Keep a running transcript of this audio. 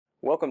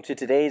Welcome to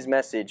today's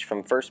message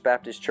from First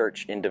Baptist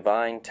Church in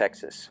Devine,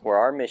 Texas, where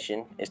our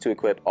mission is to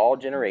equip all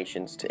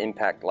generations to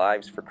impact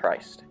lives for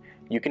Christ.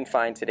 You can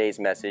find today's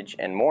message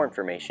and more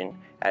information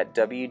at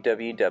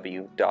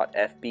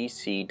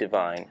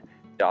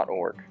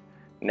www.fbcdevine.org.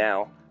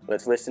 Now,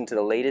 let's listen to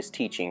the latest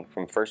teaching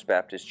from First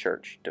Baptist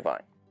Church,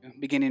 Devine.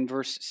 Beginning in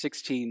verse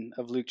 16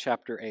 of Luke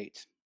chapter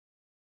 8.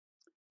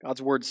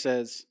 God's word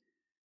says,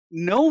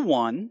 "No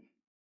one,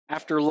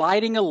 after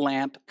lighting a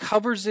lamp,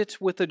 covers it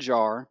with a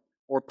jar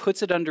or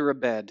puts it under a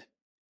bed,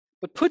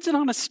 but puts it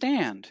on a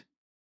stand,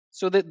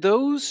 so that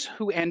those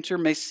who enter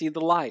may see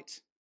the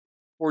light.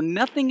 For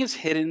nothing is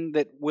hidden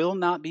that will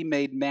not be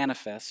made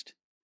manifest,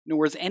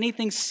 nor is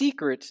anything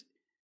secret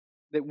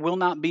that will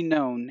not be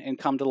known and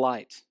come to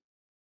light.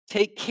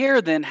 Take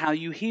care then how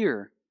you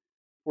hear,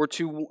 for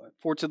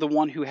to the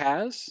one who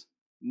has,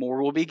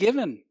 more will be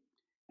given,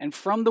 and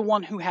from the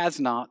one who has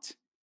not,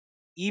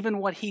 even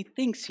what he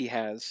thinks he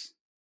has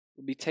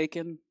will be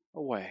taken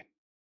away."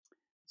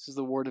 This is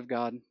the word of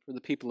God for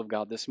the people of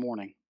God this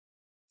morning.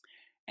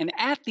 And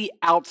at the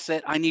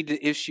outset, I need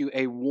to issue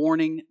a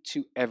warning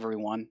to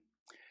everyone.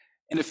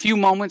 In a few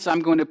moments, I'm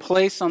going to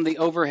place on the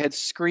overhead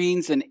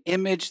screens an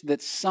image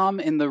that some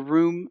in the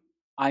room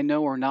I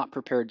know are not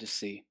prepared to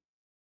see.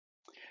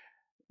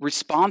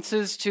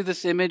 Responses to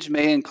this image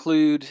may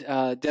include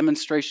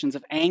demonstrations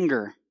of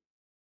anger,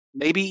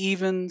 maybe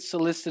even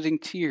soliciting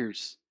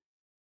tears.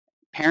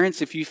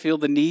 Parents, if you feel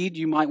the need,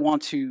 you might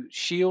want to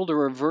shield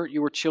or avert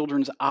your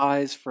children's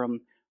eyes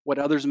from what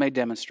others may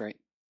demonstrate.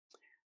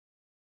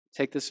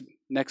 Take this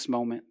next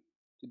moment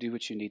to do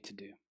what you need to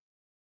do.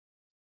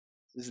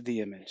 This is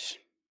the image.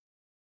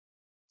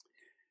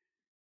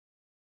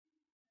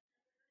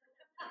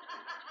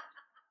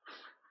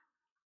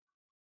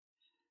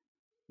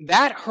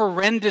 That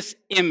horrendous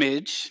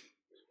image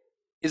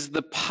is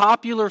the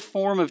popular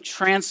form of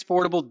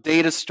transportable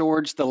data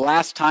storage the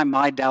last time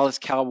my Dallas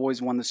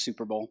Cowboys won the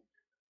Super Bowl.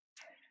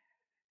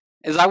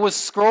 As I was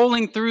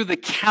scrolling through the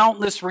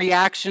countless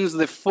reactions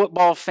that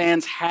football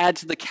fans had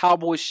to the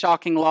Cowboys'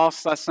 shocking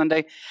loss last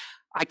Sunday,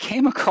 I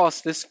came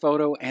across this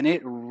photo and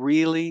it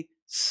really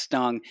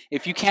stung.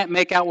 If you can't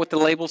make out what the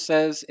label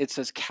says, it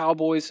says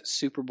Cowboys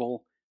Super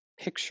Bowl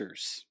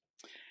Pictures.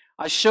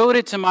 I showed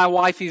it to my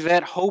wife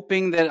Yvette,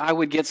 hoping that I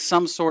would get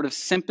some sort of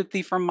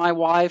sympathy from my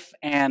wife,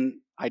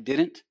 and I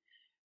didn't.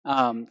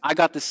 I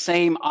got the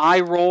same eye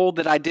roll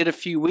that I did a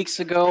few weeks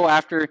ago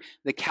after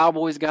the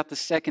Cowboys got the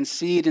second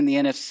seed in the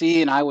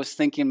NFC, and I was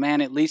thinking, man,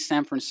 at least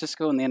San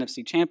Francisco in the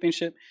NFC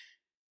Championship.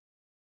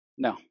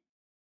 No.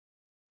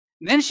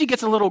 Then she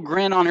gets a little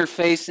grin on her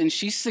face, and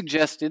she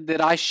suggested that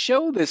I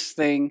show this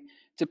thing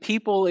to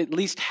people at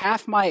least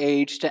half my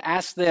age to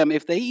ask them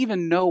if they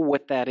even know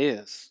what that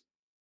is.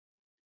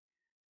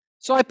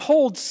 So I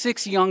polled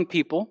 6 young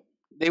people.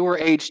 They were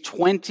aged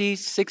 20,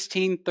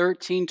 16,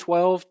 13,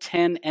 12,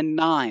 10, and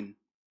 9.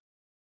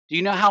 Do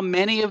you know how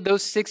many of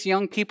those 6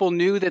 young people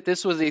knew that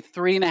this was a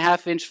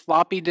 3.5-inch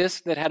floppy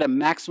disk that had a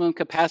maximum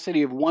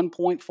capacity of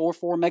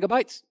 1.44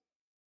 megabytes?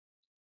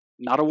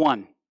 Not a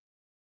one.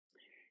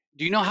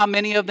 Do you know how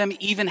many of them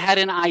even had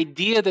an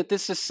idea that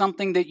this is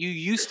something that you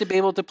used to be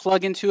able to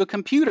plug into a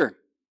computer?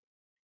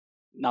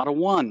 Not a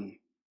one.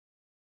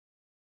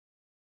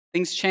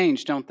 Things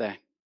change, don't they?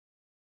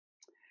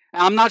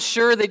 I'm not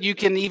sure that you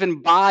can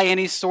even buy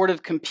any sort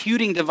of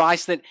computing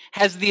device that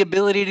has the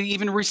ability to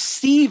even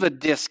receive a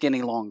disk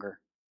any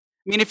longer.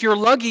 I mean, if you're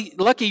lucky,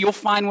 you'll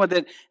find one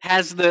that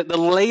has the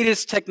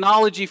latest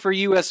technology for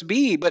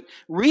USB, but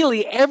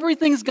really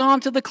everything's gone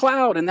to the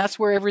cloud, and that's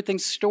where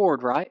everything's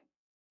stored, right?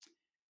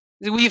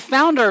 We've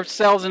found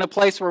ourselves in a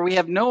place where we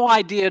have no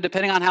idea,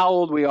 depending on how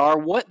old we are,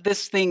 what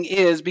this thing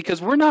is,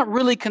 because we're not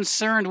really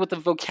concerned with the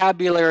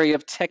vocabulary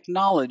of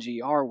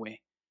technology, are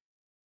we?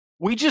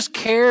 We just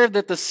care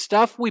that the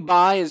stuff we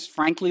buy is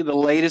frankly the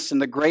latest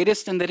and the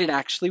greatest and that it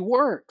actually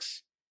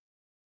works.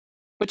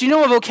 But you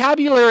know, a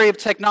vocabulary of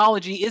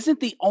technology isn't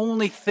the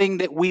only thing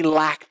that we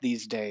lack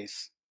these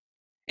days.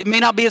 It may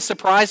not be a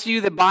surprise to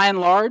you that by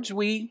and large,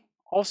 we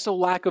also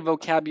lack a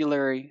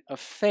vocabulary of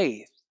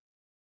faith.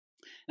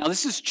 Now,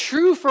 this is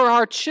true for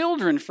our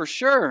children for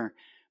sure,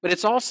 but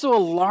it's also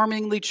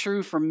alarmingly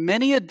true for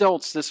many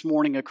adults this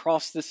morning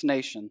across this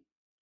nation.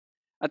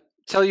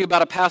 Tell you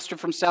about a pastor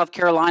from South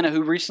Carolina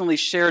who recently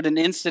shared an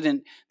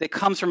incident that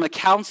comes from a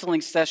counseling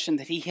session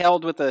that he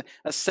held with a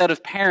set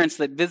of parents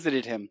that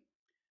visited him.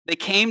 They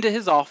came to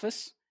his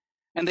office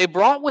and they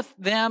brought with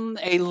them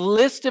a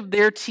list of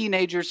their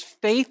teenagers'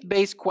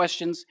 faith-based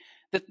questions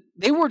that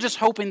they were just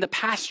hoping the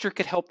pastor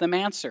could help them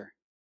answer.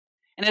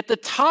 And at the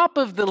top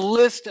of the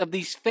list of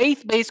these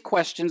faith-based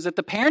questions that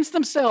the parents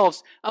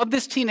themselves of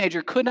this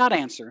teenager could not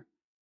answer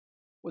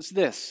was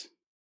this: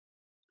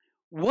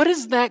 what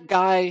is that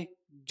guy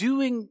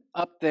doing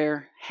up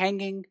there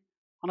hanging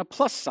on a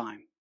plus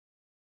sign?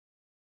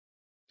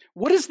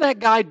 What is that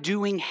guy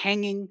doing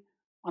hanging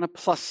on a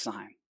plus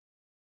sign?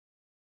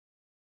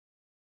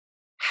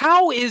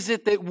 How is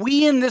it that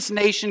we in this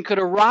nation could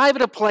arrive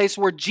at a place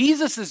where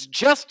Jesus is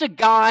just a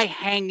guy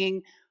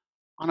hanging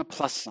on a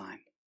plus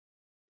sign?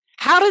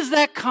 How does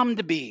that come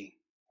to be?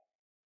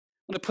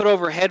 I'm going to put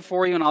overhead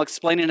for you, and I'll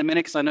explain in a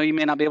minute because I know you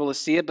may not be able to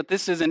see it, but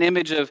this is an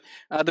image of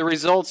the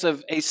results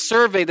of a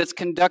survey that's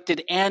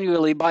conducted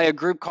annually by a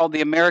group called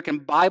the American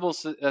Bible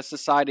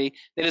Society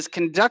that has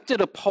conducted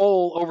a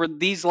poll over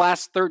these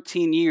last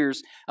 13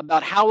 years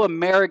about how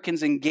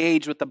Americans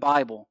engage with the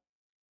Bible.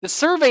 The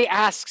survey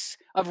asks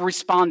of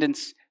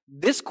respondents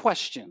this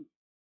question: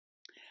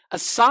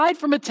 aside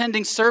from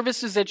attending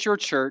services at your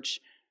church,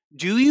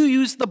 do you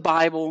use the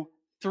Bible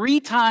 3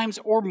 times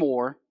or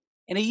more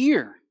in a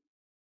year?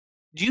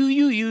 Do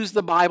you use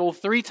the Bible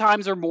 3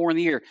 times or more in a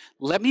year?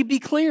 Let me be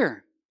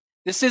clear.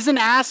 This isn't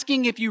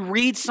asking if you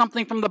read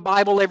something from the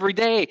Bible every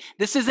day.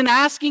 This isn't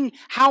asking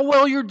how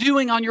well you're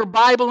doing on your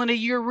Bible in a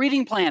year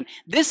reading plan.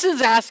 This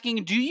is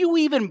asking, do you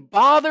even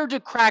bother to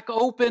crack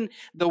open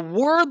the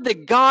Word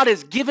that God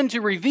has given to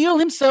reveal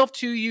Himself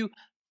to you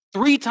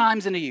 3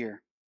 times in a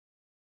year?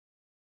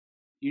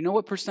 You know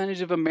what percentage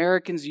of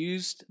Americans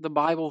used the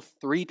Bible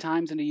 3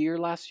 times in a year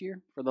last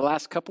year? For the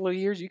last couple of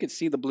years, you could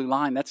see the blue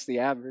line. That's the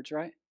average,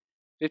 right?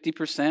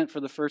 50% for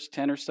the first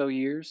 10 or so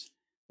years.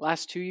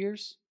 Last 2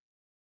 years,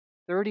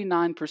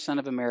 39%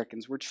 of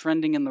Americans were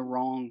trending in the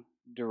wrong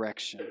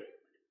direction.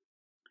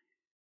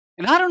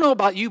 And I don't know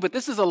about you, but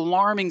this is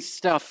alarming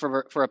stuff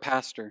for a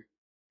pastor.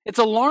 It's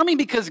alarming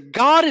because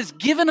God has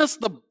given us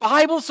the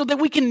Bible so that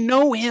we can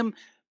know Him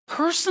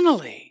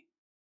personally.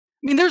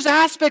 I mean, there's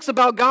aspects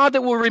about God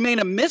that will remain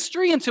a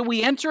mystery until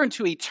we enter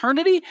into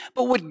eternity,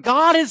 but what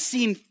God has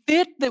seen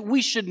fit that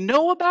we should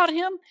know about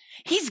Him,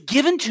 He's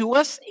given to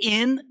us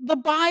in the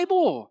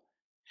Bible.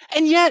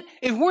 And yet,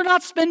 if we're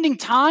not spending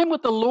time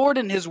with the Lord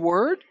and His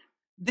Word,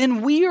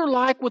 then we are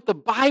like what the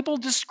Bible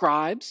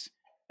describes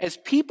as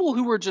people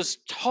who are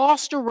just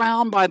tossed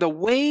around by the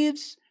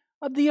waves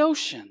of the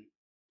ocean.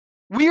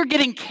 We are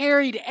getting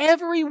carried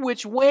every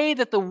which way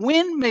that the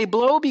wind may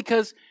blow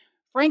because,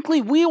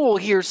 frankly, we will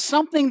hear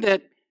something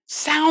that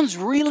sounds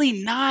really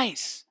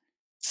nice,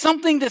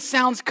 something that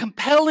sounds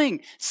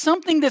compelling,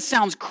 something that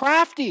sounds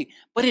crafty,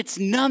 but it's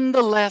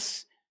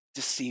nonetheless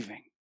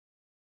deceiving.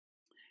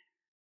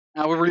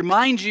 I will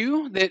remind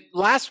you that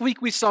last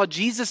week we saw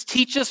Jesus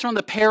teach us from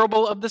the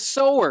parable of the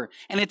sower.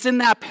 And it's in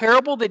that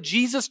parable that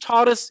Jesus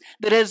taught us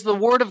that as the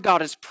Word of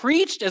God is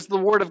preached, as the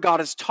Word of God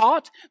is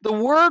taught, the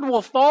Word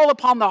will fall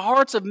upon the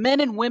hearts of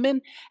men and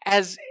women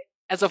as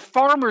a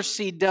farmer's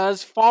seed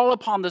does fall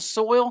upon the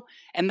soil.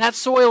 And that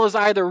soil is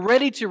either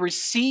ready to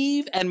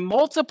receive and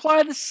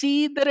multiply the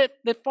seed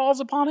that falls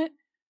upon it,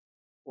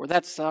 or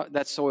that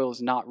soil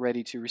is not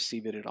ready to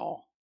receive it at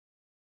all.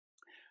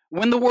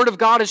 When the Word of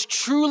God is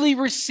truly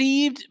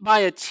received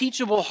by a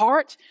teachable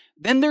heart,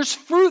 then there's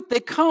fruit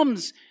that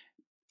comes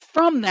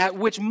from that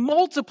which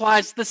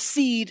multiplies the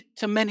seed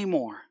to many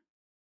more.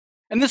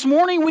 And this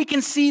morning we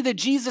can see that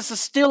Jesus is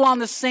still on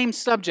the same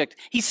subject.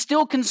 He's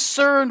still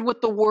concerned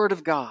with the Word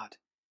of God.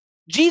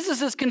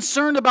 Jesus is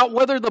concerned about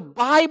whether the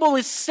Bible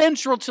is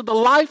central to the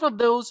life of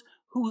those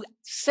who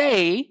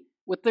say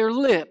with their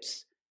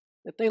lips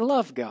that they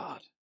love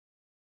God.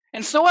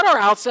 And so at our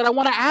outset, I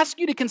want to ask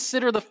you to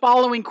consider the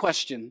following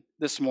question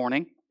this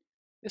morning.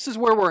 This is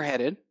where we're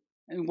headed,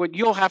 and what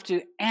you'll have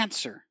to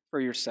answer for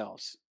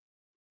yourselves.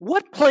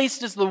 What place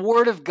does the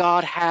Word of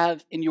God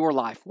have in your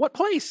life? What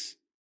place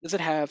does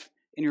it have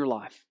in your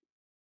life?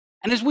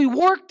 And as we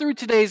work through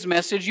today's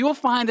message, you'll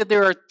find that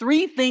there are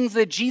 3 things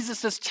that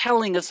Jesus is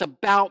telling us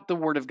about the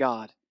Word of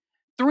God.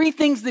 3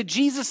 things that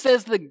Jesus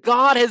says that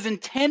God has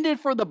intended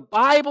for the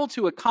Bible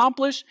to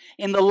accomplish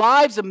in the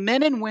lives of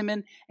men and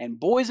women and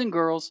boys and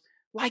girls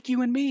like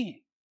you and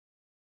me.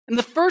 And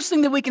the first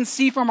thing that we can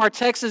see from our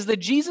text is that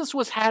Jesus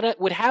would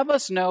have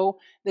us know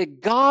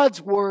that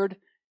God's Word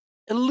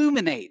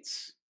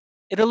illuminates.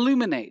 It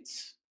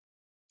illuminates.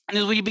 And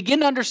as we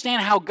begin to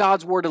understand how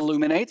God's Word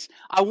illuminates,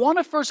 I want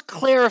to first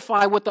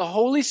clarify what the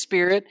Holy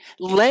Spirit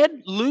led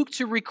Luke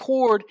to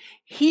record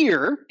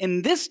here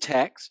in this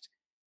text,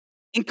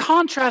 in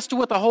contrast to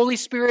what the Holy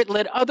Spirit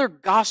led other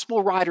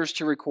gospel writers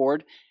to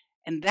record,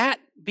 and that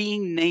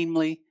being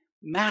namely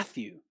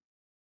Matthew.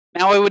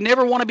 Now, I would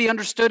never want to be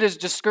understood as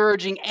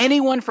discouraging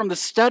anyone from the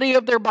study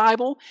of their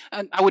Bible.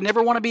 I would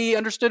never want to be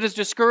understood as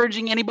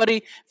discouraging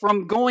anybody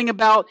from going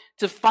about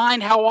to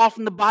find how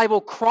often the Bible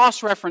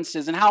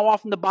cross-references and how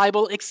often the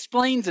Bible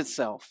explains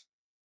itself.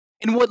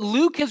 In what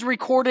Luke has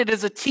recorded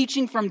as a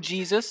teaching from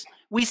Jesus,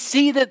 we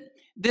see that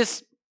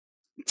this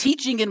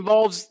teaching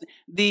involves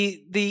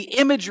the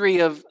imagery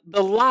of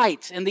the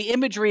light and the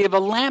imagery of a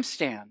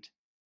lampstand.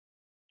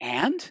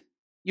 And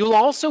you'll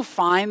also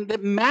find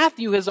that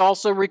Matthew has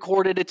also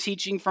recorded a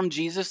teaching from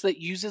Jesus that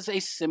uses a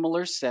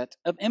similar set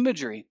of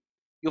imagery.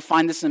 You'll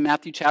find this in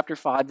Matthew chapter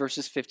 5,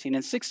 verses 15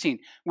 and 16,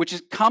 which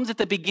comes at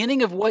the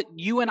beginning of what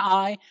you and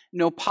I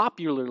know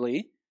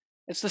popularly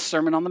as the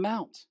Sermon on the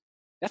Mount.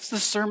 That's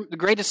the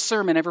greatest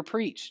sermon ever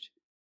preached.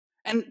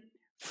 And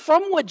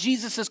from what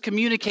Jesus is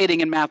communicating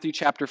in Matthew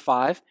chapter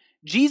 5,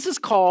 Jesus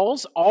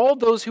calls all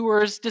those who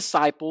are his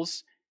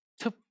disciples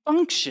to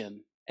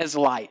function as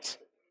light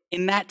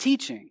in that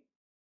teaching.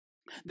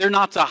 They're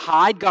not to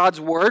hide God's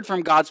word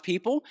from God's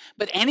people,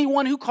 but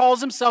anyone who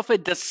calls himself a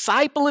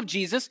disciple of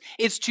Jesus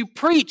is to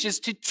preach, is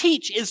to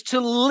teach, is to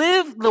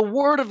live the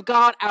word of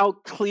God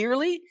out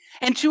clearly,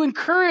 and to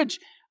encourage.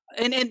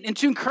 And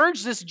to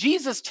encourage this,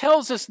 Jesus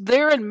tells us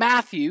there in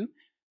Matthew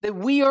that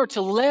we are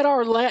to let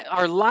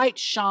our light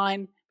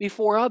shine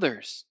before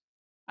others.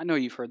 I know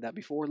you've heard that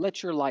before.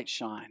 Let your light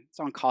shine. It's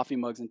on coffee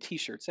mugs and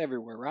t-shirts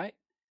everywhere, right?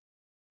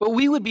 But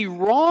we would be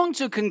wrong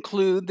to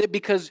conclude that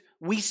because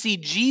we see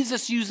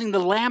Jesus using the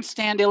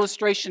lampstand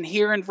illustration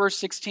here in verse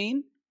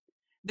 16,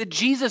 that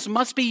Jesus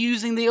must be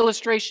using the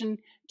illustration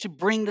to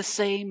bring the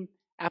same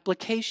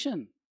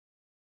application.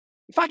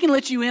 If I can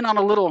let you in on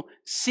a little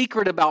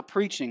secret about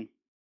preaching,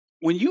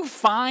 when you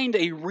find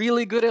a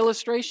really good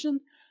illustration,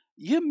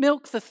 you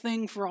milk the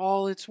thing for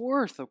all it's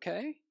worth,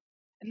 okay?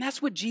 And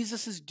that's what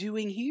Jesus is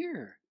doing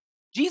here.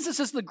 Jesus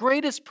is the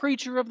greatest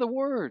preacher of the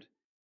Word.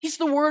 He's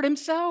the Word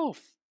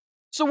himself.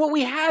 So what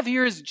we have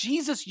here is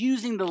Jesus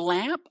using the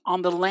lamp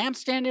on the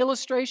lampstand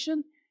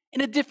illustration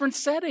in a different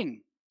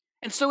setting.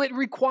 And so it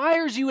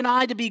requires you and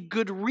I to be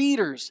good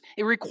readers.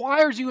 It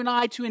requires you and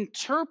I to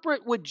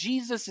interpret what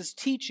Jesus is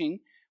teaching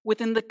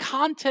within the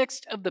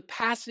context of the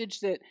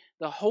passage that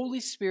the Holy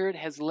Spirit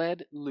has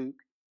led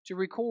Luke to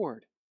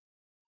record.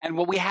 And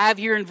what we have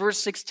here in verse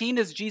 16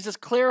 is Jesus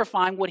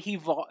clarifying what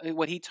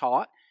he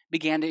taught,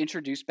 began to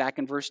introduce back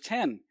in verse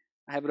 10.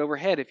 I have it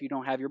overhead if you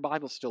don't have your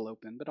Bible still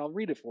open, but I'll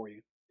read it for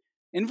you.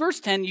 In verse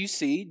 10, you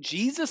see,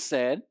 Jesus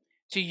said,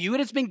 "To you it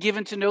has been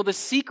given to know the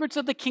secrets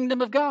of the kingdom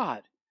of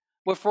God,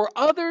 but for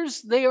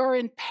others they are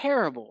in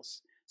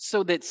parables,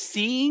 so that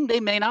seeing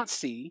they may not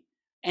see,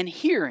 and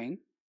hearing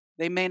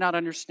they may not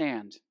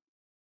understand."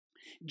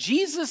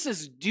 Jesus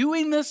is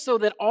doing this so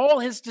that all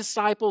his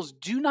disciples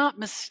do not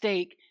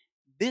mistake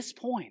this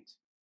point.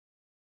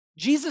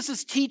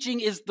 Jesus' teaching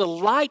is the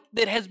light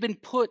that has been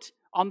put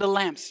on the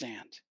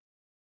lampstand.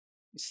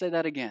 Let me say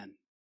that again.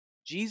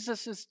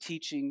 Jesus'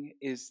 teaching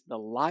is the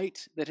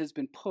light that has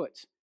been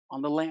put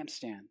on the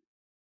lampstand.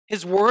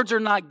 His words are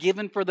not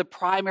given for the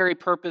primary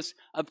purpose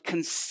of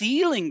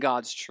concealing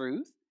God's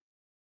truth.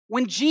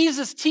 When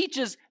Jesus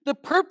teaches, the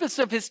purpose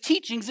of his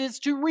teachings is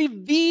to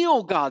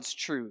reveal God's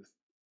truth.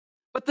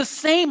 But the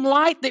same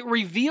light that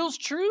reveals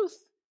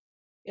truth,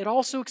 it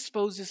also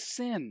exposes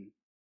sin.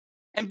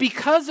 And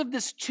because of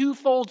this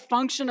twofold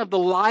function of the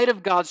light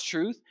of God's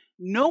truth,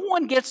 no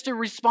one gets to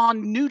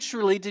respond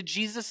neutrally to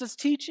Jesus'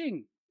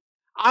 teaching.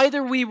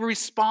 Either we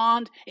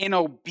respond in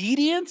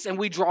obedience and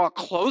we draw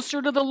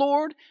closer to the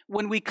Lord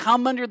when we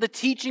come under the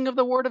teaching of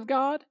the Word of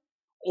God,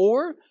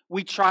 or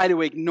we try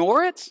to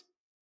ignore it,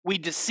 we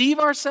deceive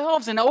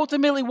ourselves, and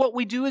ultimately what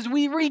we do is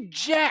we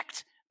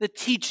reject the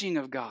teaching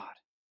of God.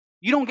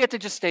 You don't get to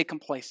just stay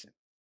complacent.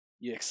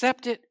 You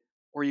accept it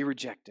or you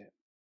reject it.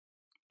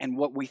 And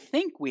what we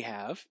think we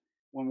have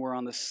when we're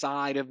on the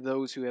side of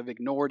those who have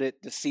ignored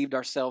it, deceived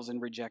ourselves,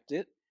 and reject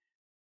it,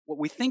 what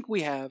we think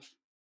we have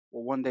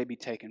will one day be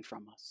taken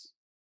from us.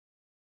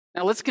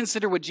 Now let's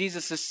consider what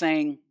Jesus is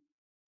saying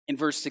in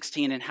verse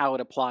 16 and how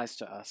it applies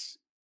to us.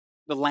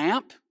 The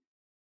lamp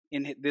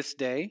in this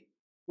day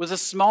was a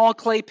small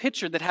clay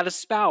pitcher that had a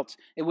spout.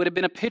 It would have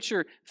been a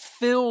pitcher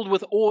filled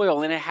with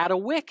oil, and it had a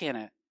wick in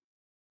it.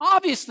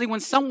 Obviously,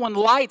 when someone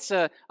lights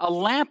a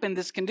lamp in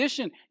this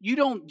condition, you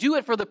don't do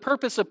it for the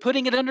purpose of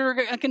putting it under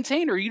a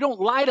container. You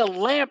don't light a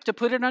lamp to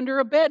put it under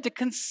a bed to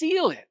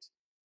conceal it.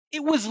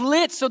 It was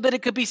lit so that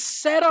it could be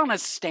set on a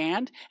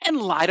stand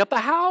and light up a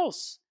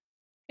house.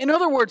 In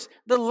other words,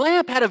 the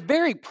lamp had a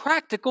very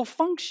practical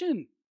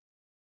function.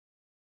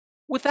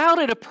 Without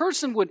it, a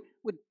person would,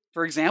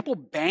 for example,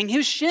 bang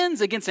his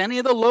shins against any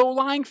of the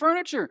low-lying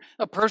furniture.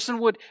 A person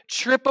would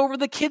trip over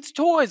the kids'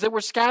 toys that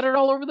were scattered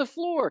all over the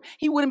floor.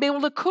 He wouldn't be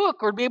able to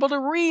cook or be able to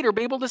read or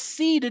be able to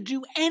see, to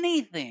do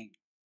anything.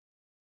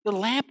 The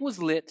lamp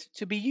was lit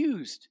to be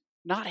used,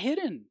 not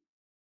hidden.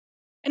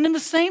 And in the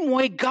same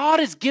way, God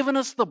has given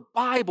us the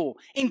Bible,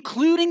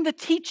 including the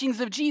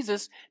teachings of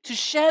Jesus, to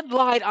shed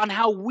light on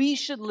how we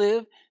should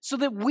live so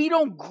that we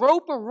don't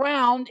grope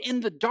around in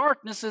the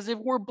darkness as if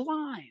we're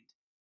blind,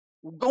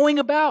 going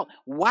about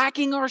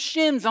whacking our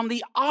shins on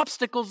the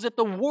obstacles that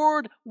the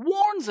Word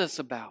warns us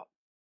about.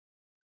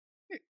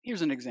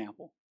 Here's an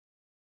example.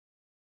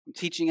 I'm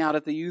teaching out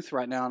at the youth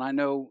right now, and I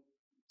know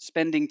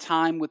spending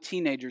time with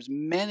teenagers,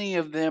 many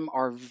of them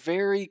are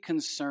very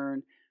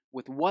concerned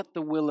with what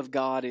the will of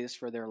God is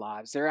for their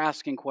lives. They're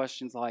asking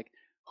questions like,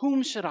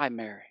 whom should I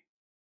marry?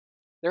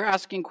 They're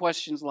asking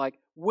questions like,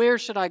 where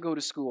should I go to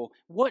school?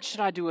 What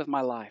should I do with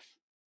my life?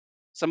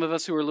 Some of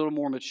us who are a little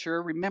more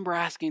mature remember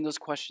asking those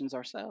questions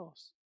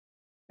ourselves.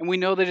 And we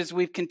know that as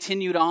we've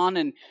continued on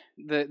and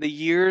the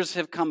years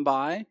have come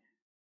by,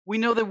 we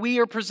know that we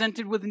are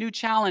presented with new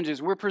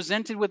challenges. We're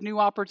presented with new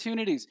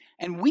opportunities.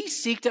 And we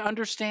seek to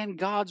understand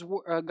God's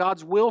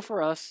will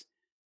for us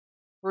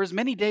for as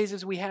many days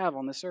as we have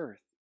on this earth.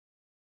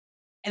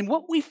 And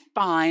what we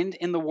find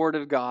in the Word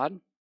of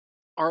God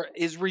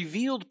is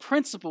revealed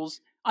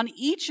principles on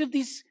each of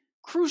these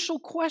crucial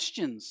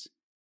questions,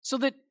 so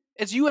that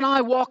as you and I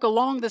walk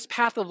along this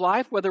path of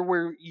life, whether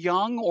we're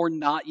young or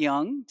not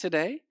young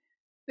today,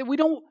 that we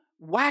don't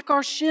whack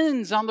our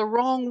shins on the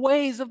wrong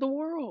ways of the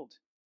world.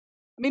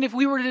 I mean, if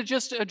we were to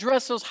just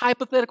address those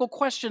hypothetical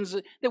questions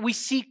that we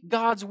seek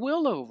God's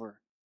will over,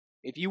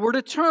 if you were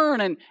to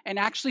turn and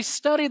actually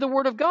study the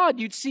Word of God,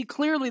 you'd see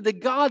clearly that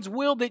God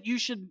wills that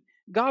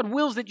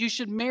you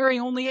should marry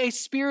only a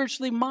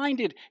spiritually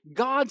minded,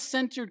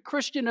 God-centered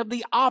Christian of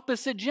the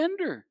opposite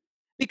gender.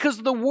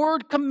 Because the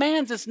Word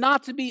commands us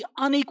not to be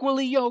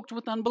unequally yoked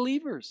with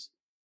unbelievers.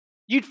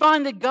 You'd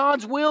find that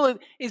God's will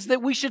is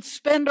that we should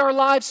spend our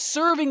lives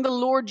serving the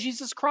Lord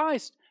Jesus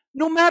Christ,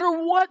 no matter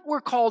what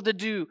we're called to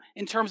do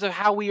in terms of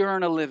how we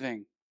earn a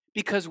living,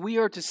 because we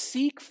are to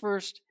seek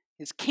first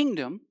His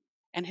kingdom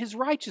and His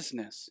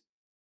righteousness.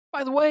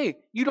 By the way,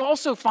 you'd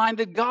also find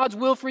that God's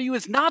will for you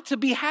is not to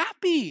be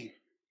happy.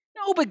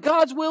 No, but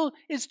God's will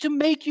is to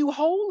make you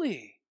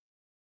holy.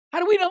 How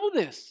do we know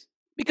this?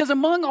 Because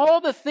among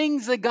all the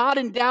things that God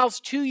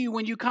endows to you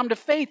when you come to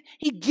faith,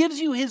 He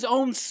gives you His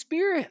own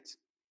Spirit.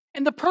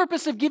 And the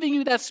purpose of giving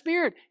you that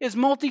Spirit is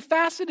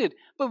multifaceted.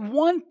 But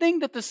one thing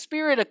that the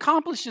Spirit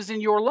accomplishes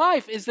in your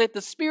life is that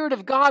the Spirit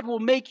of God will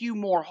make you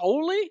more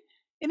holy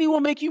and He will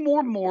make you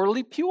more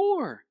morally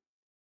pure.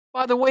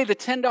 By the way, the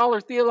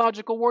 $10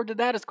 theological word to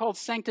that is called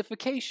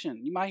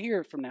sanctification. You might hear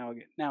it from now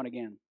and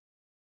again.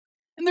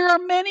 And there are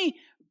many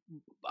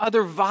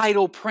other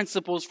vital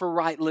principles for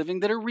right living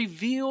that are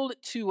revealed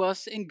to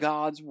us in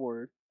God's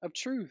word of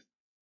truth.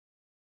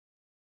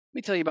 Let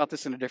me tell you about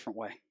this in a different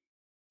way,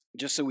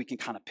 just so we can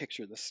kind of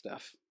picture this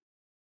stuff.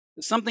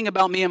 Something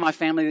about me and my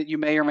family that you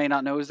may or may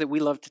not know is that we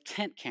love to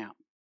tent camp.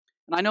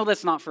 And I know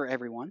that's not for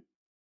everyone.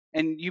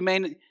 And you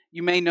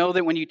may know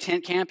that when you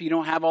tent camp, you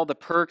don't have all the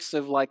perks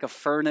of like a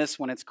furnace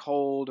when it's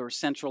cold or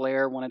central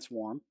air when it's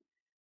warm.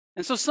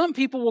 And so some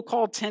people will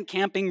call tent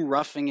camping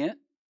roughing it.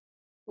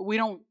 But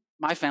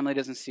my family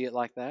doesn't see it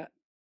like that.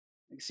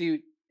 See,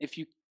 if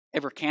you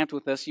ever camped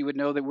with us, you would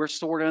know that we're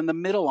sort of in the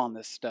middle on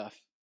this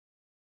stuff.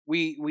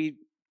 We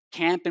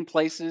camp in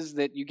places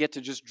that you get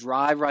to just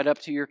drive right up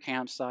to your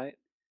campsite.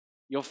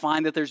 You'll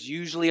find that there's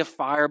usually a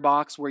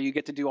firebox where you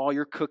get to do all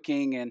your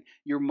cooking and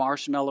your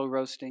marshmallow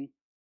roasting.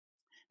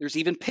 There's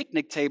even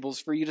picnic tables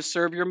for you to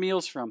serve your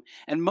meals from.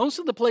 And most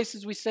of the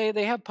places we stay,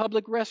 they have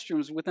public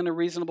restrooms within a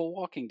reasonable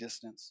walking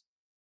distance.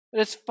 But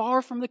it's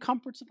far from the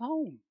comforts of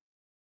home.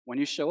 When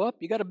you show up,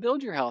 you got to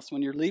build your house.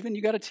 When you're leaving,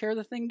 you got to tear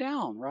the thing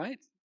down, right?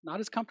 Not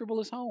as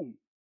comfortable as home.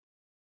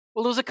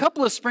 Well, it was a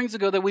couple of springs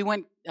ago that we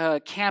went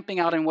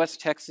camping out in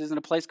West Texas in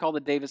a place called the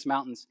Davis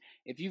Mountains.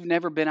 If you've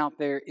never been out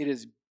there, it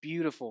is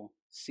beautiful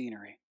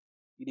scenery.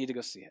 You need to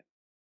go see it.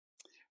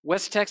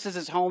 West Texas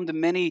is home to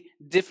many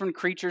different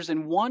creatures,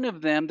 and one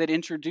of them that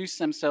introduced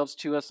themselves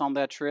to us on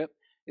that trip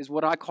is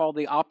what I call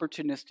the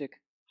opportunistic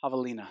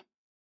javelina.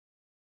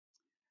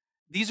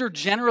 These are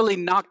generally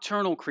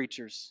nocturnal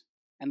creatures,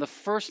 and the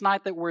first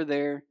night that we're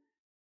there,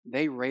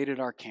 they raided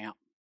our camp.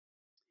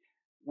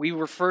 We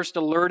were first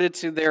alerted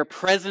to their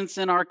presence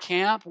in our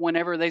camp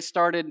whenever they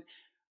started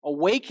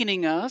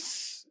awakening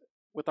us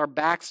with our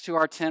backs to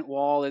our tent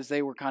wall as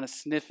they were kind of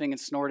sniffing and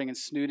snorting and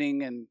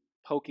snooting and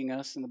poking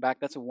us in the back.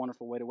 That's a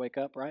wonderful way to wake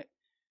up, right?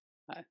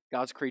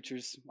 God's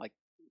creatures like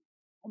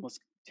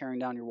almost tearing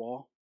down your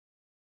wall.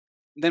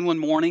 Then when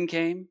morning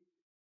came,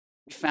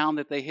 we found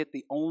that they hit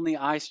the only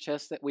ice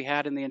chest that we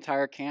had in the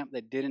entire camp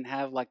that didn't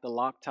have like the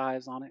lock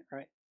ties on it,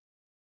 right?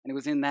 And it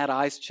was in that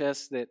ice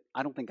chest that,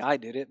 I don't think I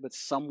did it, but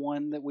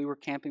someone that we were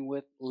camping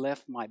with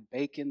left my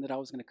bacon that I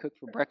was going to cook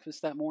for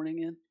breakfast that morning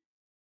in.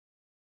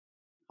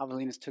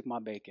 Javelinas took my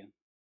bacon.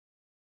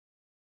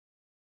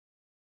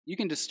 You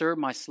can disturb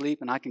my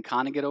sleep and I can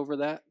kind of get over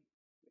that.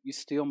 You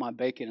steal my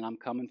bacon and I'm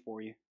coming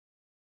for you.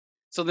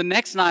 So the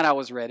next night I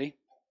was ready.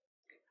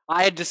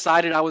 I had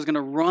decided I was going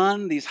to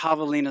run these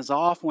javelinas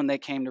off when they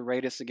came to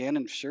raid us again,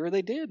 and sure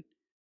they did.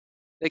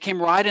 They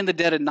came right in the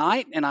dead of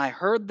night, and I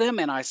heard them,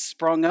 and I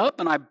sprung up,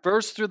 and I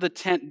burst through the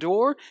tent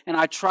door, and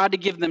I tried to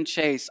give them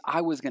chase.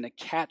 I was going to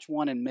catch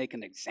one and make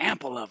an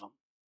example of them.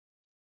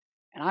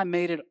 And I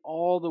made it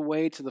all the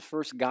way to the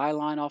first guy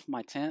line off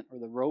my tent, or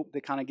the rope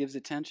that kind of gives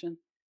it tension,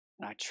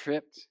 and I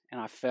tripped, and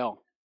I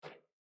fell.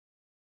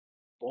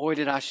 Boy,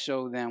 did I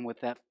show them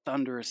with that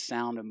thunderous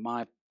sound of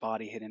my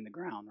body hitting the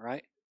ground,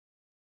 right?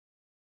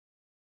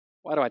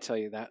 Why do I tell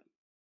you that?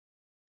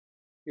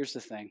 Here's the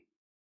thing.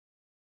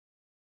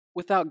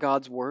 Without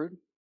God's word,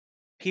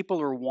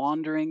 people are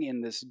wandering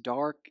in this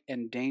dark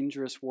and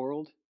dangerous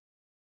world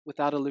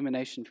without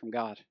illumination from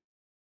God.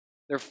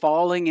 They're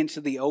falling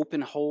into the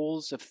open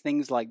holes of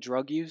things like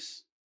drug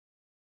use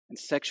and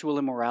sexual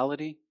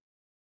immorality,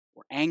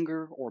 or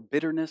anger, or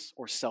bitterness,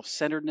 or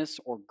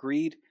self-centeredness, or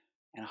greed,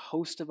 and a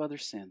host of other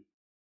sin.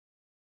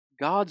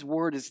 God's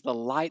word is the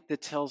light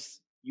that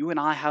tells you and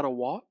I how to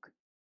walk,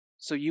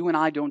 so you and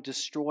I don't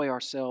destroy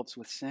ourselves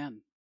with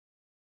sin.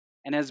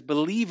 And as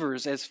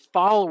believers, as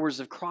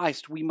followers of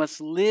Christ, we must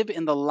live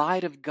in the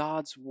light of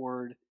God's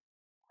word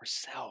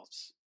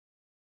ourselves.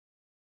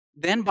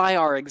 Then by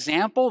our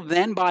example,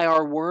 then by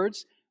our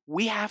words,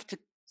 we have to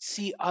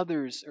see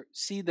others, or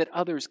see that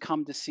others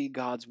come to see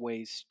God's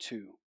ways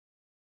too.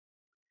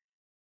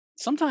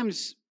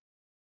 Sometimes,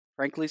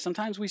 Frankly,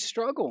 sometimes we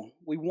struggle.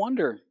 We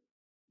wonder,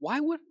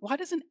 why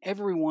doesn't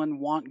everyone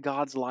want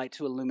God's light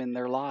to illumine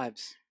their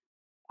lives?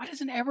 Why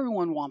doesn't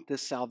everyone want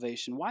this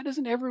salvation? Why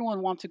doesn't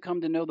everyone want to come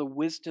to know the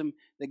wisdom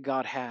that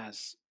God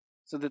has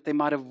so that they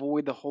might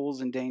avoid the holes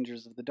and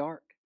dangers of the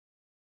dark?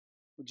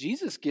 Well,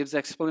 Jesus gives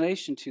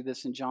explanation to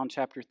this in John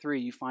chapter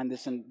 3. You find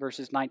this in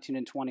verses 19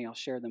 and 20. I'll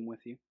share them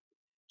with you.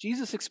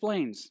 Jesus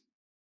explains,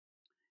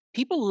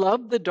 people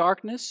love the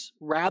darkness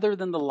rather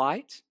than the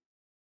light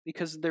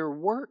because their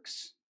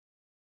works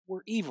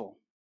were evil.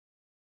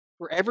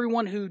 For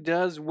everyone who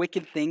does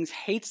wicked things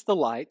hates the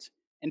light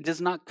and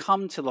does not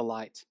come to the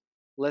light,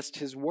 lest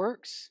his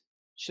works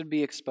should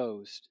be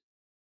exposed.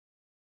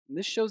 And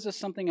this shows us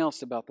something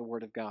else about the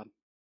Word of God,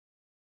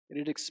 that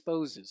it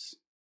exposes.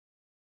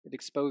 It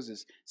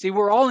exposes. See,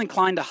 we're all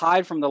inclined to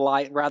hide from the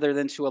light rather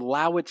than to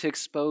allow it to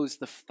expose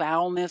the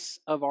foulness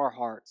of our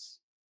hearts.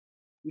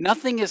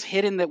 Nothing is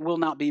hidden that will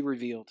not be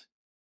revealed.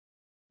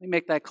 Let me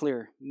make that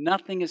clear.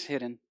 Nothing is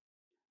hidden.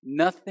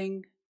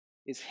 Nothing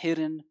is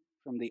hidden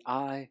from the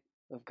eye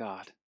of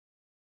God.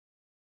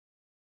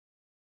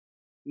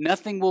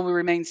 Nothing will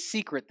remain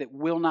secret that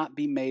will not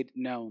be made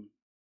known.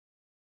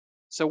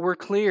 So we're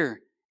clear.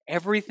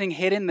 Everything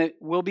hidden that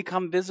will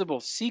become visible,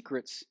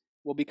 secrets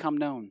will become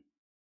known.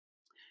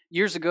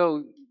 Years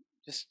ago,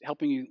 just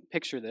helping you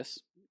picture this,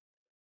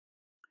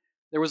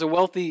 there was a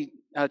wealthy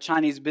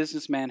Chinese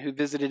businessman who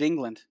visited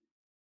England.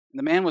 And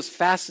the man was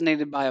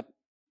fascinated by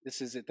this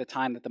is at the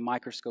time that the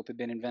microscope had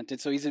been invented,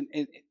 so he's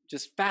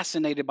just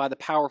fascinated by the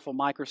powerful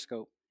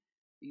microscope.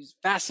 He's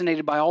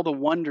fascinated by all the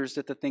wonders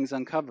that the thing's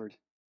uncovered.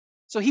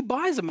 So he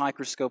buys a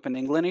microscope in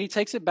England and he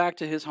takes it back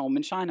to his home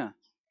in China.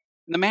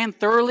 And the man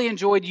thoroughly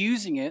enjoyed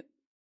using it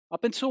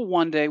up until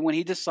one day when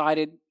he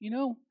decided,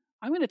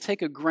 I'm going to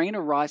take a grain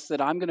of rice that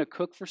I'm going to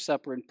cook for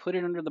supper and put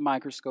it under the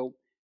microscope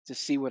to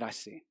see what I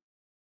see.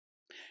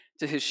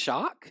 To his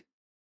shock,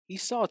 he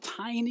saw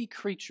tiny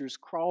creatures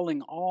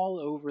crawling all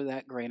over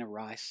that grain of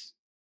rice.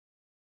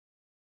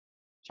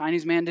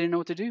 Chinese man didn't know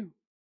what to do.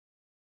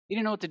 He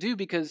didn't know what to do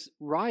because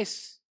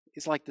rice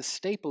is like the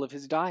staple of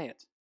his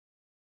diet.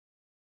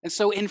 And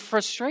so in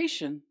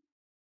frustration,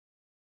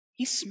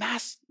 he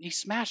smashed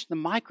the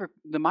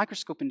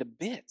microscope into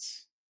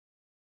bits.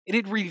 It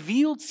had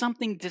revealed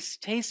something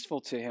distasteful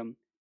to him,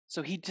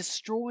 so he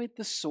destroyed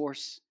the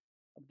source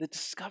of the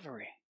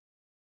discovery.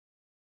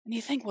 And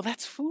you think, well,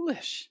 that's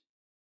foolish.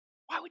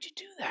 Why would you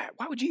do that?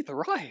 Why would you eat the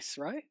rice,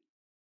 right?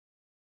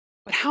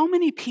 But how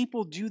many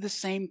people do the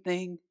same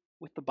thing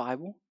with the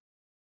Bible?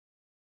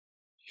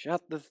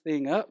 Shut the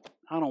thing up.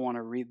 I don't want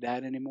to read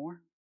that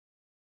anymore.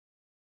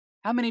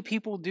 How many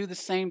people do the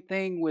same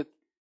thing with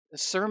the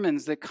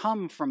sermons that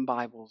come from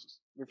Bibles,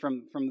 or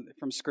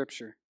from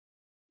Scripture,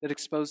 that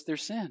expose their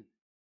sin?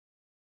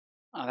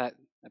 Oh, that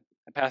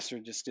pastor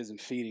just isn't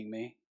feeding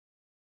me.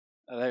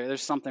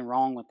 There's something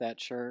wrong with that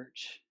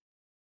church.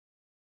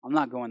 I'm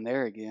not going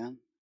there again.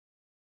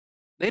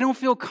 They don't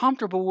feel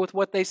comfortable with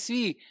what they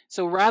see.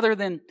 So rather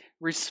than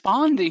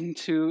responding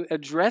to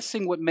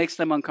addressing what makes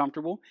them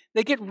uncomfortable,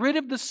 they get rid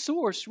of the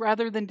source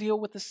rather than deal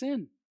with the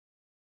sin.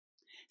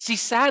 See,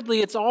 sadly,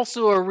 it's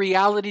also a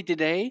reality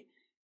today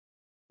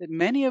that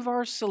many of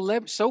our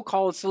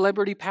so-called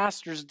celebrity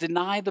pastors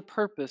deny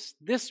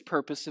this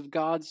purpose of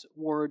God's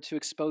word to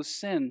expose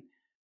sin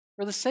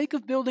for the sake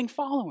of building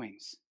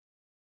followings.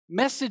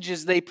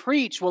 Messages they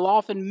preach will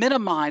often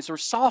minimize or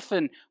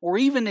soften or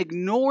even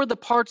ignore the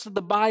parts of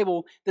the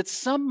Bible that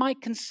some might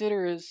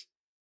consider as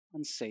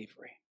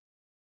unsavory.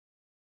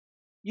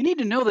 You need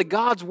to know that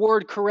God's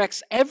word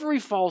corrects every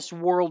false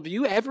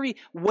worldview, every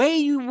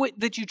way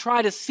that you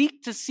try to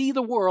seek to see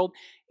the world.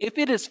 If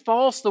it is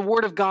false, the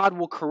word of God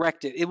will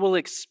correct it. It will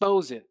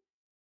expose it.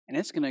 And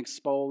it's going to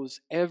expose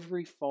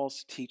every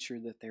false teacher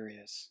that there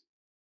is.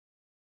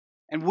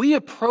 And we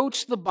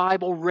approach the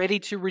Bible ready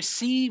to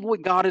receive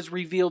what God has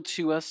revealed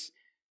to us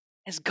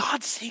as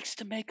God seeks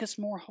to make us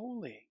more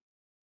holy.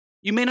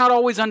 You may not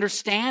always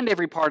understand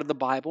every part of the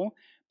Bible,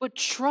 but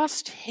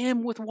trust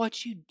Him with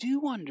what you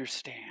do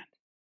understand.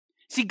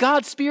 See,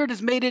 God's Spirit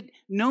has made it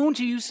known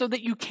to you so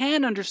that you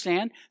can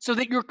understand, so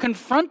that you're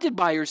confronted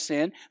by your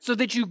sin, so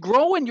that you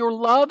grow in your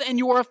love and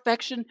your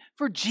affection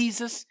for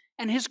Jesus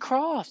and His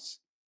cross,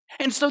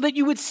 and so that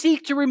you would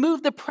seek to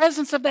remove the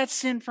presence of that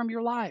sin from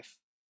your life.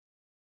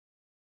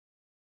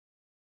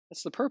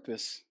 That's the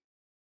purpose.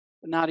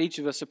 But not each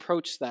of us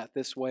approach that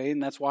this way,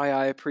 and that's why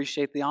I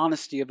appreciate the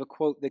honesty of a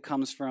quote that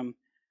comes from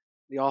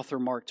the author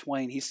Mark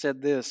Twain. He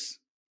said this,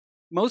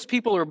 "Most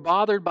people are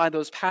bothered by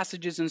those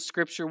passages in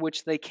Scripture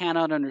which they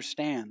cannot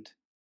understand.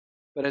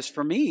 But as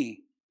for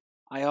me,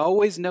 I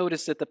always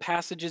notice that the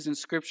passages in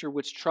Scripture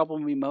which trouble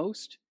me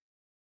most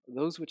are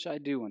those which I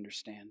do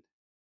understand."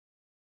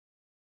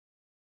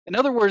 In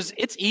other words,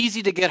 it's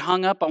easy to get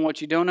hung up on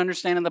what you don't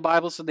understand in the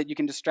Bible so that you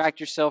can distract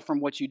yourself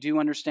from what you do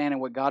understand and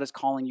what God is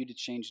calling you to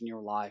change in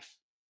your life.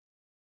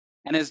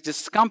 And as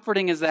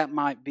discomforting as that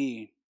might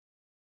be,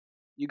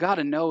 you got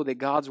to know that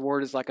God's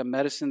word is like a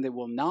medicine that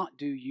will not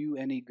do you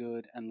any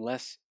good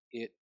unless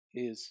it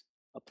is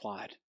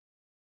applied.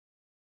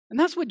 And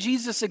that's what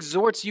Jesus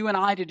exhorts you and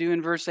I to do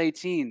in verse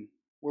 18,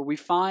 where we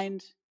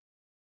find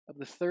of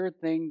the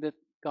third thing that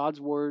God's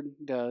word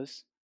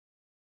does,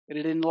 that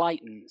it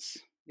enlightens.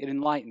 It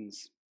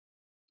enlightens.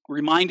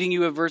 Reminding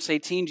you of verse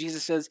 18,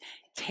 Jesus says,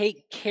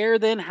 "Take care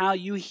then how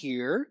you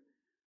hear,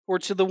 for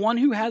to the one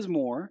who has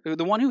more,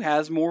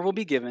 will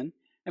be given,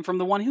 and from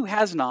the one who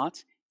has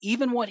not,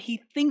 even what he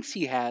thinks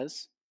he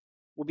has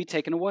will be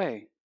taken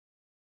away."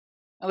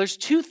 Now there's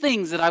two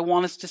things that I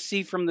want us to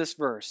see from this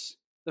verse.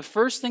 The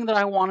first thing that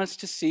I want us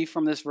to see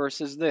from this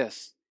verse is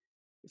this: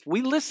 if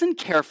we listen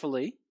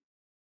carefully,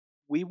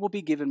 we will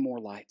be given more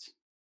light.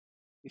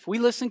 If we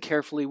listen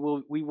carefully,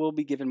 we will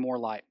be given more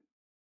light.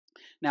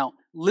 Now,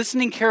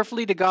 listening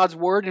carefully to God's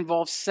word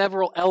involves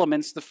several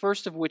elements, the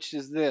first of which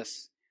is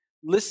this.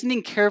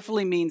 Listening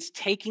carefully means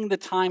taking the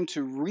time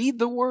to read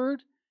the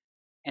word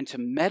and to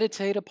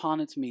meditate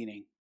upon its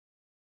meaning.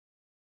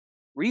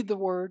 Read the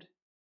word,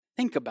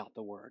 think about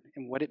the word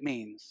and what it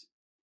means.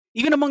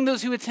 Even among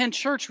those who attend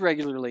church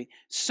regularly,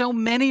 so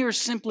many are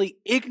simply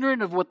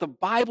ignorant of what the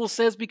Bible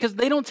says because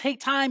they don't take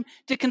time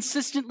to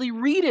consistently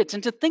read it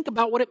and to think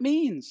about what it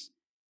means.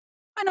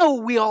 I know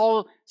we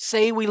all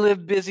say we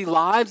live busy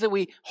lives, that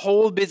we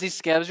hold busy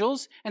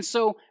schedules, and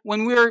so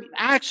when we're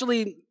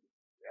actually,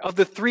 of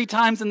the 3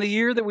 times in the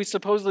year that we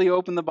supposedly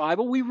open the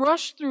Bible, we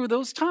rush through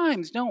those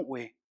times, don't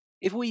we?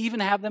 If we even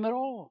have them at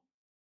all.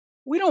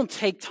 We don't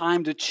take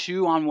time to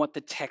chew on what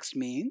the text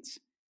means.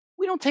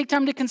 We don't take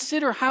time to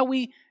consider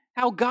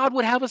how God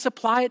would have us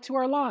apply it to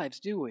our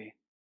lives, do we?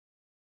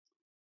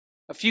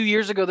 A few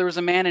years ago, there was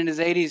a man in his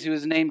 80s who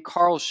was named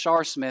Carl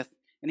Sharsmith,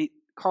 and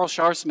Carl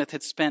Sharsmith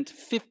had spent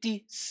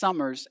 50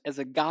 summers as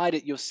a guide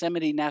at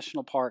Yosemite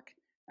National Park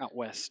out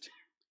west.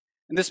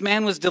 And this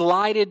man was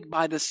delighted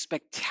by the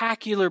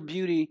spectacular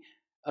beauty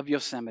of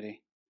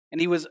Yosemite.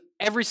 And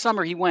every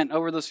summer he went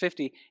over those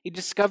 50, he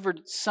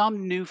discovered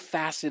some new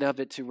facet of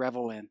it to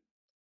revel in.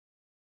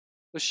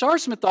 But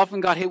Sharsmith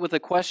often got hit with a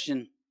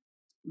question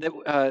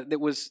that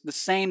was the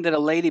same that a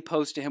lady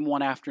posed to him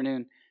one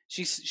afternoon.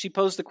 She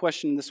posed the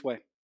question this way.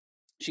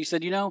 She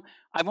said,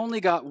 I've only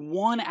got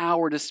 1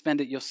 hour to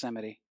spend at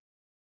Yosemite.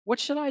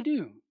 What should I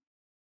do?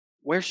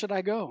 Where should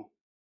I go?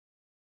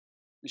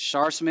 And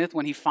Sharsmith,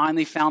 when he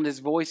finally found his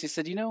voice, he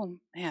said,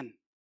 man,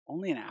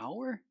 only an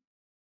hour?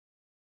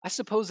 I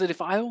suppose that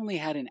if I only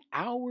had an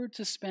hour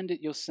to spend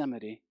at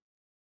Yosemite,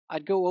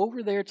 I'd go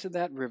over there to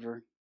that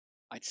river,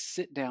 I'd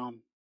sit down,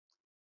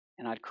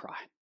 and I'd cry.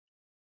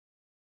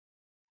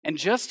 And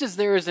just as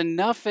there is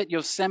enough at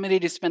Yosemite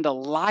to spend a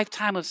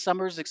lifetime of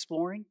summers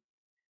exploring,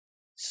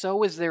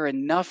 so is there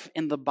enough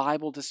in the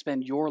Bible to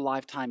spend your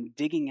lifetime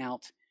digging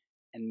out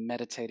and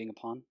meditating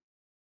upon.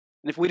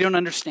 And if we don't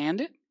understand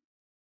it,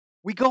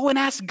 we go and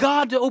ask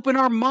God to open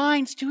our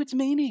minds to its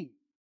meaning.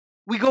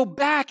 We go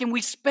back and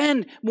we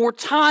spend more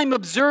time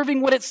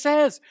observing what it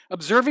says,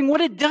 observing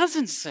what it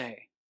doesn't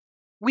say.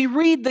 We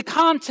read the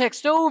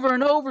context over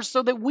and over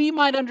so that we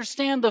might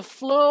understand the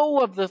flow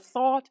of the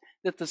thought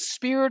that the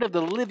Spirit of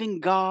the living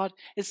God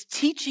is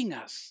teaching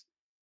us.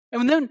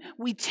 And then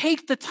we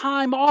take the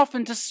time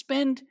often to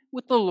spend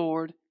with the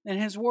Lord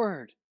and His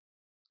Word.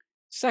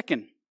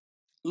 Second,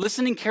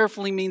 listening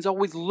carefully means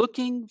always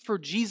looking for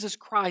Jesus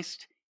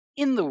Christ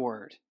in the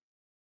Word.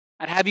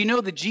 I'd have you know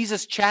that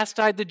Jesus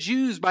chastised the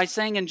Jews by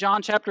saying in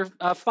John chapter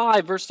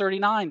 5, verse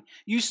 39,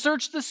 "You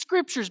search the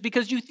Scriptures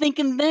because you think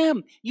in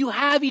them you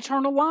have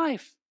eternal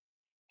life.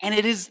 And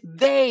it is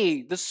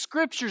they, the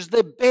Scriptures,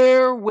 that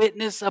bear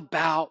witness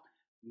about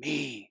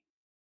me."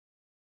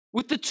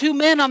 With the 2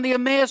 men on the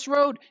Emmaus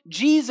Road,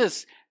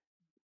 Jesus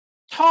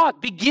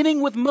taught, beginning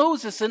with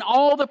Moses and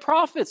all the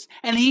prophets,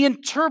 and He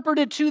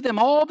interpreted to them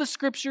all the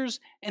Scriptures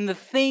and the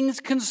things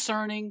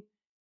concerning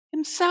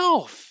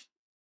Himself.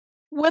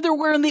 Whether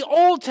we're in the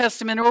Old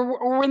Testament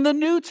or in the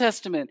New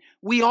Testament,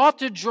 we ought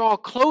to draw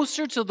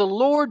closer to the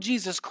Lord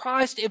Jesus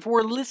Christ if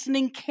we're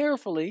listening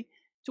carefully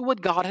to what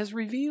God has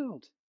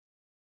revealed.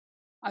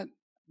 I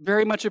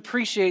very much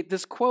appreciate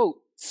this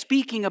quote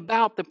speaking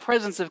about the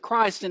presence of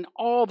Christ in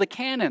all the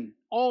canon,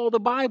 all the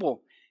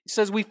Bible. It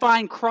says we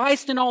find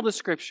Christ in all the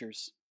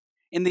Scriptures.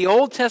 In the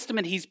Old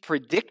Testament, He's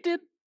predicted.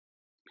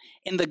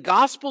 In the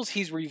Gospels,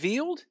 He's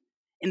revealed.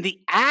 In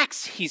the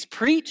Acts, He's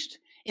preached.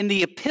 In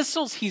the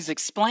epistles, He's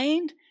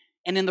explained.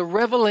 And in the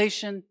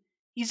Revelation,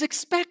 He's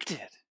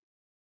expected.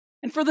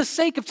 And for the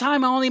sake of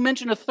time, I only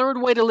mention a third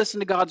way to listen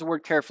to God's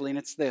Word carefully, and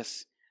it's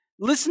this.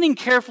 Listening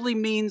carefully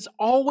means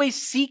always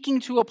seeking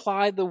to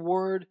apply the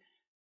Word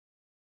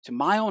to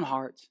my own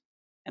heart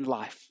and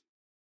life.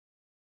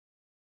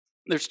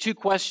 There's 2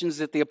 questions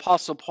that the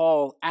Apostle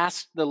Paul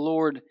asked the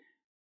Lord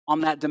on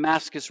that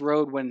Damascus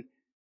road when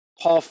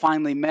Paul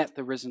finally met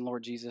the risen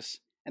Lord Jesus.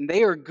 And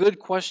they are good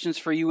questions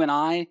for you and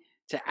I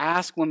to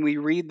ask when we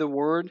read the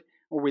Word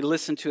or we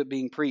listen to it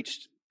being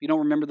preached. If you don't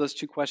remember those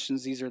 2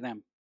 questions, these are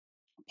them.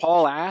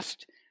 Paul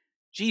asked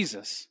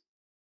Jesus,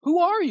 "Who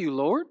are you,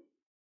 Lord?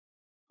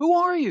 Who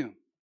are you?"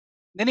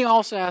 Then he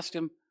also asked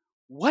him,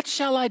 "What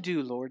shall I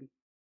do, Lord?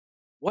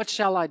 What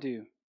shall I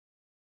do?"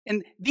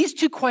 And these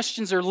two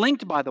questions are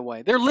linked, by the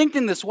way. They're linked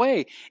in this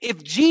way.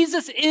 If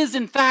Jesus is,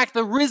 in fact,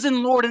 the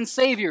risen Lord and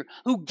Savior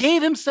who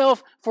gave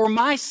himself for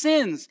my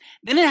sins,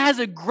 then it has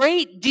a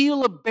great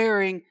deal of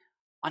bearing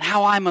on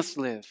how I must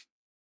live.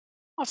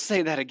 I'll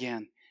say that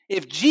again.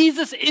 If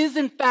Jesus is,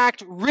 in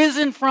fact,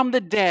 risen from the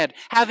dead,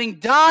 having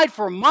died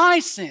for my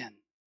sin,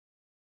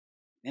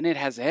 then it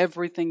has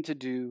everything to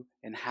do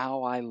in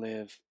how I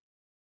live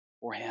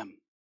for him.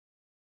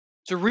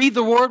 To read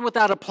the Word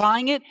without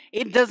applying it,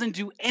 it doesn't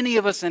do any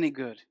of us any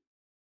good.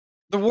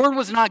 The Word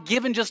was not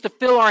given just to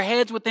fill our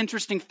heads with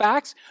interesting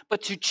facts,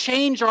 but to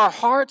change our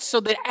hearts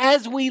so that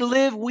as we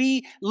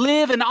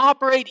live and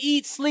operate,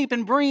 eat, sleep,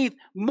 and breathe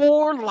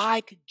more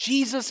like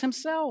Jesus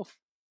himself.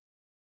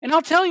 And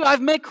I'll tell you,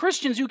 I've met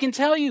Christians who can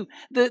tell you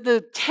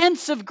the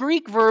tense of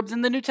Greek verbs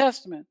in the New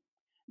Testament,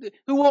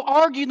 who will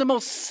argue the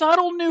most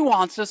subtle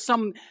nuance of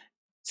some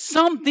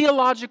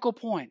theological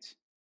point.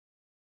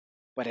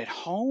 But at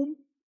home,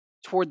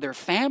 toward their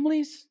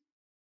families,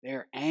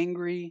 they're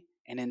angry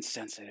and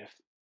insensitive.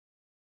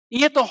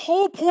 Yet the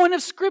whole point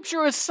of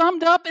Scripture is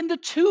summed up into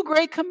two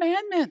great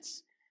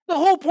commandments. The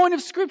whole point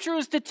of Scripture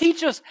is to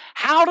teach us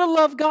how to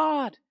love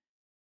God,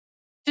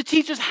 to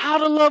teach us how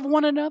to love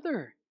one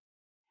another.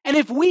 And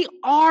if we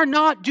are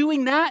not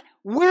doing that,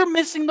 we're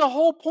missing the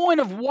whole point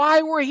of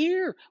why we're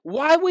here,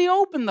 why we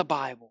open the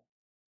Bible.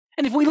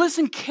 And if we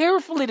listen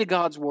carefully to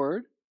God's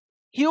Word,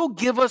 He'll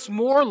give us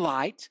more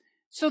light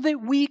so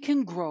that we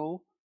can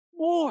grow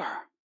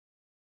more.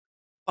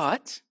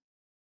 But,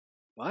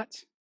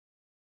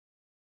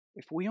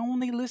 if we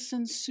only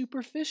listen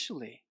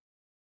superficially,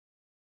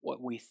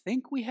 what we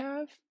think we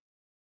have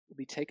will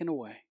be taken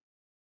away.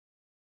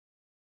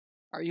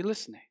 Are you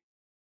listening?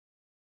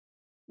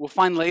 We'll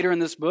find later in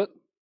this book,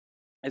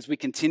 as we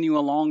continue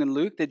along in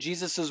Luke, that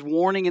Jesus'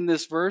 warning in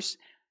this verse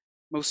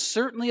most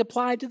certainly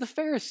applied to the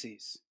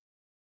Pharisees.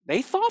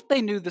 They thought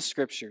they knew the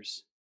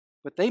Scriptures,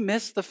 but they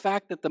missed the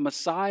fact that the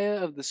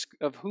Messiah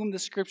of whom the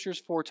Scriptures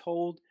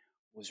foretold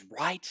was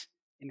right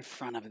in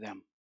front of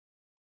them.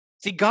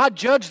 See, God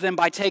judged them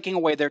by taking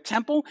away their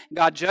temple.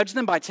 God judged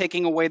them by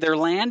taking away their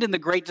land in the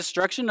Great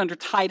Destruction under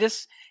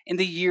Titus in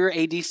the year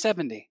AD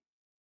 70.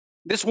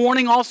 This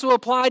warning also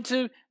applied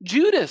to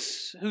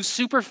Judas, who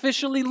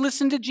superficially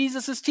listened to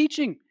Jesus'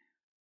 teaching.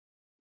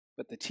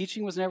 But the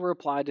teaching was never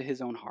applied to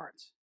his own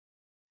heart.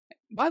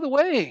 By the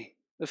way,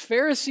 the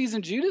Pharisees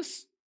and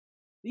Judas,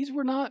 these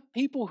were not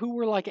people who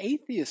were like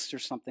atheists or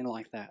something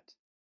like that.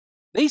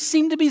 They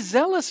seemed to be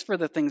zealous for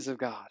the things of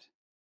God.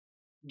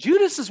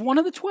 Judas is one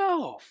of the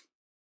 12.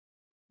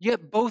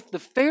 Yet both the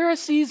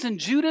Pharisees and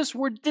Judas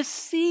were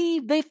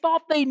deceived. They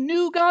thought they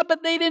knew God,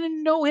 but they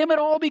didn't know Him at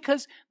all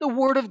because the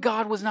Word of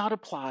God was not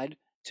applied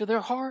to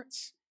their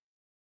hearts.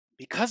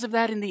 Because of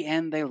that, in the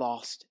end, they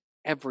lost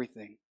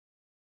everything.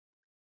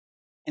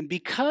 And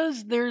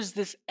because there's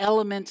this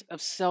element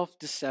of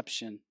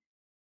self-deception,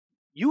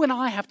 you and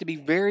I have to be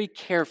very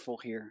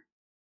careful here.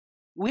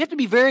 We have to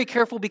be very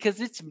careful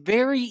because it's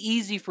very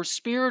easy for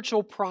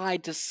spiritual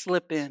pride to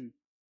slip in,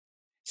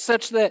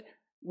 such that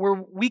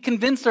we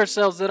convince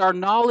ourselves that our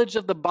knowledge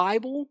of the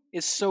Bible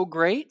is so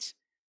great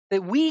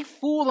that we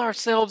fool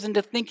ourselves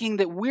into thinking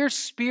that we're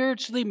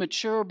spiritually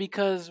mature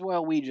because,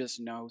 well, we just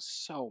know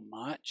so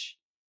much.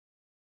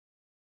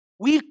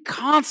 We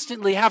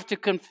constantly have to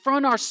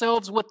confront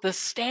ourselves with the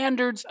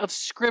standards of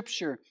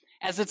Scripture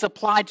as it's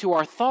applied to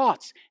our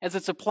thoughts, as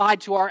it's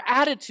applied to our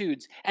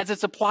attitudes, as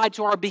it's applied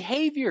to our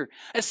behavior,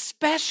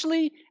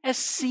 especially as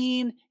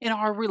seen in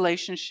our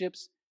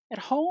relationships at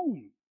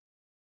home.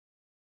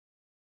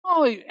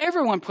 Oh,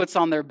 everyone puts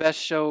on their best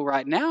show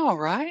right now,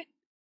 right?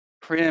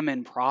 Prim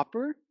and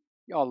proper.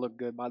 Y'all look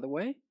good, by the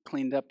way.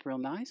 Cleaned up real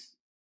nice.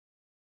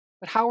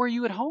 But how are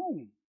you at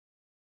home?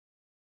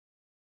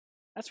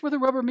 That's where the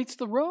rubber meets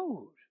the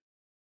road.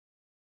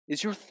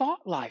 Is your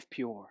thought life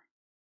pure?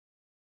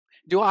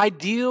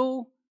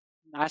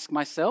 Ask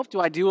myself, do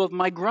I deal with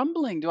my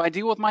grumbling? Do I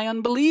deal with my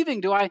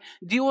unbelieving? Do I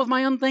deal with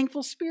my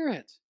unthankful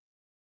spirit?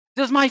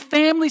 Does my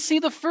family see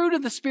the fruit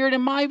of the Spirit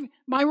in my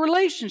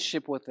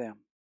relationship with them?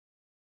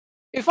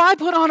 If I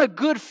put on a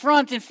good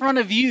front in front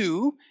of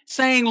you,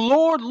 saying,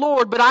 Lord,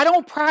 Lord, but I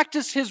don't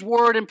practice His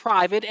Word in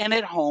private and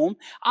at home,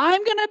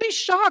 I'm going to be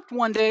shocked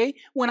one day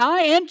when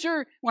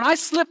I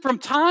slip from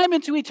time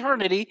into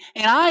eternity,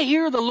 and I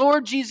hear the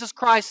Lord Jesus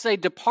Christ say,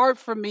 depart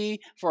from me,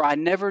 for I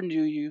never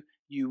knew you,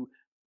 you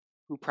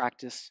who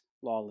practice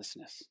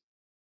lawlessness.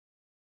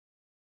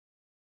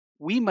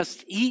 We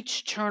must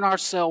each turn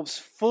ourselves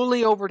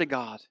fully over to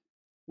God.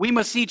 We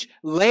must each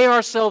lay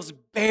ourselves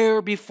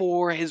bare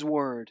before His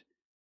Word.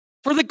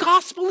 For the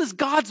gospel is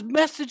God's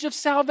message of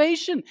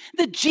salvation,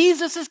 that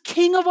Jesus is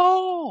King of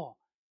all.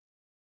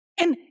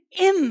 And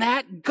in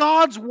that,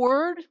 God's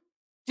Word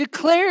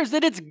declares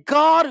that it's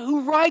God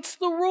who writes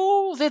the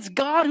rules. It's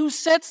God who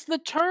sets the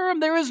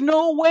term. There is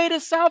no way to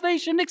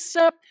salvation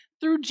except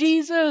through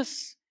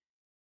Jesus.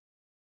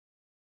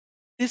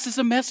 This is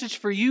a message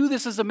for you.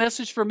 This is a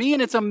message for me.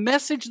 And it's a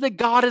message that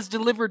God has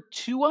delivered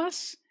to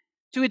us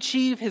to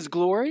achieve His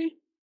glory.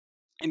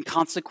 And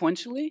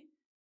consequentially,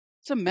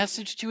 It's a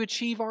message to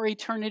achieve our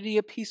eternity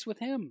of peace with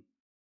Him.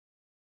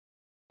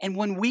 And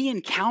when we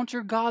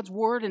encounter God's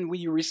Word and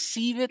we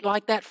receive it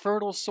like that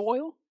fertile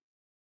soil,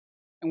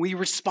 and we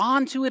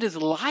respond to it as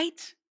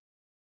light,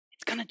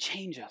 it's going to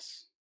change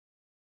us.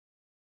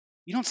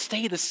 You don't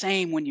stay the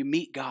same when you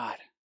meet God.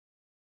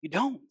 You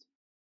don't.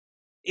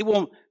 It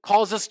will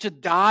cause us to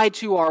die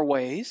to our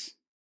ways.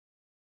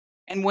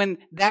 And when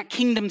that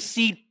kingdom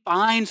seed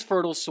finds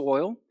fertile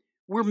soil,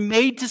 we're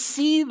made to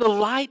see the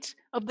light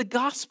of the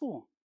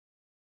gospel.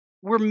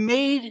 We're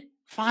made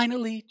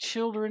finally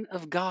children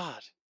of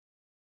God.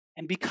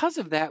 And because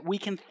of that, we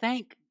can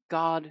thank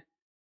God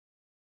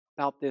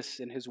about this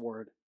in His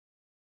Word.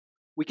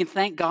 We can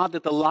thank God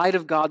that the light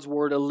of God's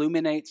Word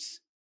illuminates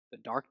the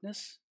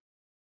darkness.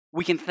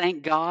 We can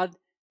thank God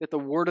that the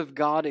Word of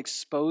God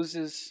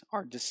exposes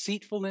our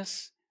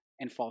deceitfulness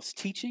and false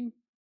teaching.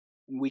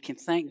 And we can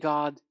thank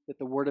God that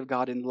the Word of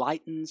God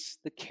enlightens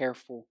the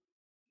careful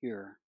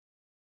hearer.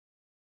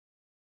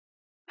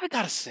 I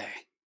gotta say,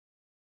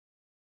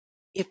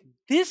 if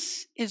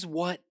this is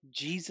what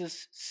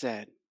Jesus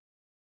said,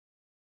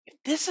 if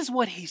this is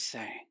what He's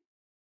saying,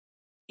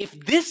 if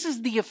this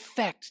is the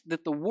effect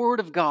that the Word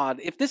of God,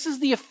 if this is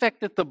the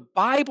effect that the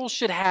Bible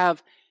should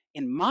have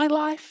in my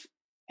life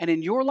and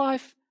in your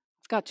life,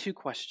 I've got two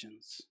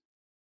questions.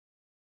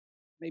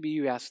 Maybe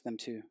you ask them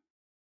too.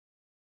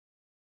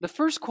 The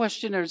first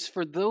question is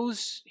for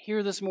those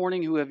here this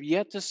morning who have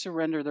yet to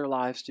surrender their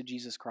lives to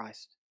Jesus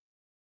Christ.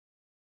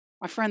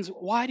 My friends,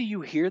 why do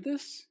you hear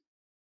this?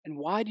 And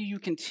why do you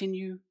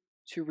continue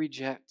to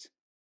reject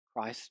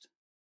Christ?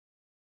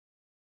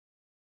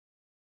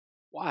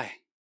 Why?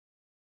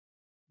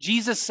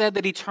 Jesus said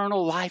that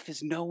eternal life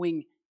is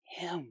knowing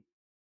Him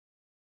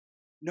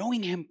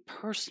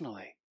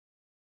personally.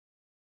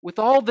 With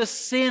all the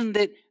sin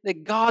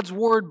that God's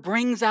Word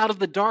brings out of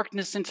the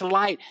darkness into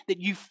light, that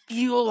you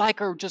feel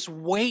like are just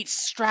weights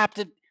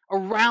strapped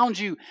around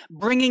you,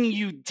 bringing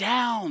you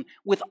down,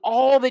 with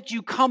all that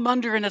you come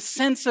under in a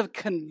sense of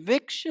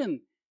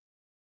conviction.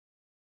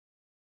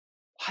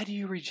 Why do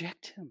you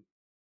reject Him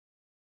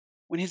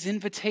when His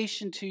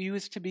invitation to you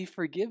is to be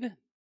forgiven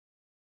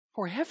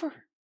forever,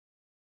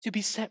 to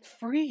be set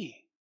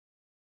free?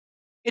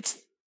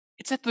 It's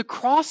at the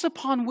cross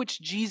upon which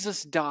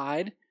Jesus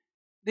died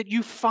that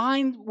you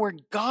find where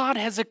God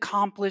has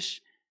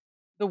accomplished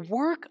the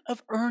work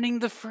of earning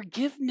the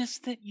forgiveness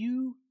that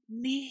you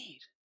need.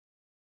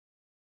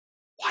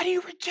 Why do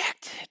you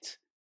reject it?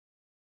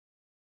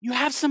 You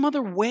have some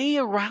other way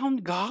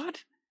around God?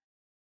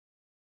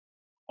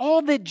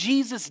 All that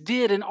Jesus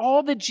did and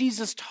all that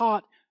Jesus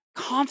taught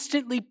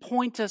constantly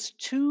point us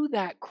to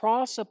that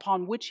cross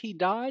upon which He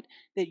died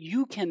that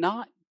you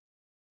cannot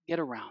get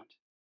around.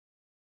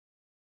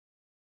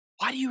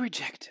 Why do you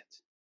reject it?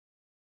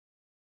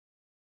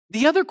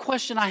 The other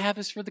question I have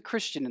is for the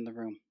Christian in the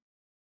room.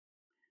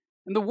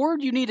 And the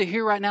word you need to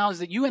hear right now is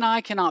that you and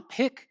I cannot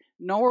pick,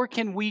 nor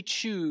can we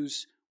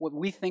choose what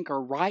we think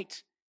are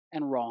right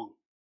and wrong.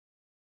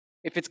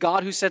 If it's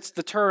God who sets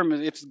the term,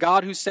 if it's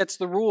God who sets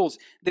the rules,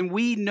 then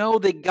we know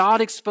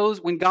that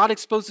when God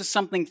exposes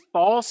something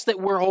false that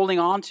we're holding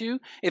on to,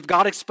 if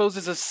God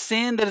exposes a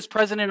sin that is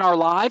present in our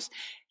lives,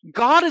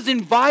 God is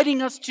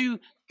inviting us to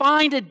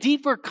find a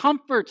deeper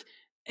comfort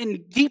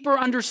and deeper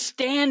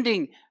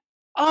understanding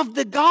of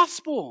the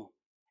gospel.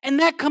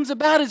 And that comes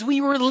about as we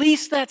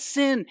release that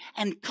sin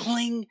and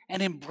cling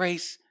and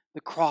embrace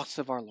the cross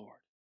of our Lord.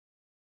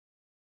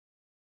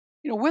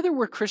 You know, whether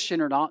we're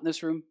Christian or not in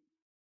this room,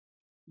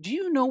 do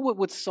you know what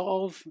would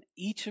solve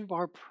each of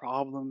our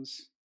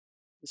problems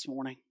this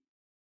morning?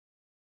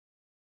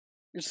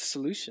 There's a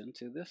solution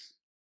to this.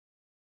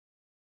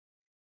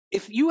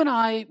 If you and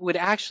I would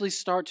actually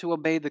start to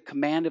obey the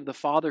command of the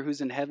Father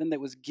who's in heaven that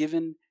was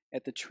given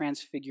at the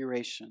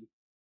transfiguration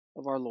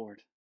of our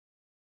Lord.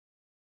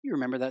 You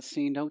remember that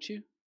scene, don't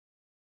you?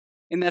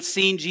 In that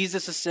scene,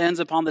 Jesus ascends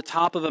upon the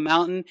top of a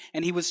mountain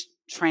and He was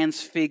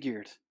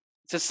transfigured.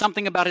 It says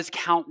something about His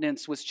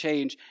countenance was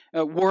changed.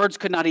 Words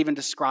could not even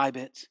describe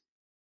it.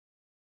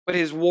 But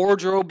His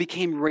wardrobe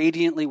became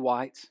radiantly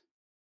white.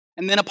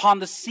 And then upon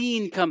the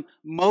scene come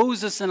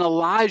Moses and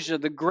Elijah,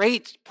 the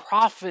great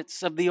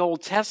prophets of the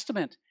Old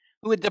Testament,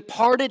 who had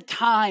departed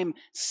time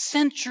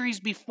centuries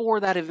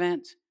before that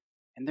event.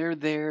 And they're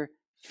there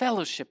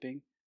fellowshipping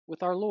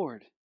with our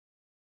Lord.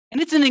 And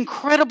it's an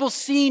incredible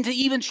scene to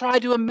even try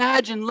to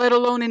imagine, let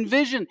alone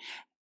envision,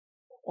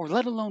 or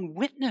let alone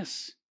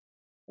witness,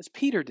 as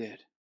Peter did.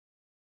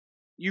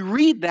 You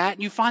read that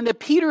and you find that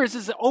Peter is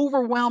as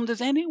overwhelmed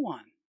as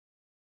anyone.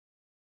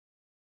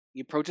 He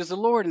approaches the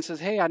Lord and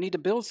says, hey, I need to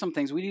build some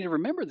things. We need to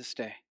remember this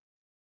day.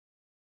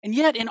 And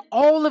yet, in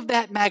all of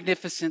that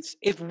magnificence,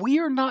 if we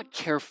are not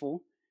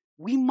careful,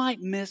 we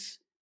might miss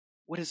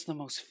what is the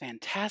most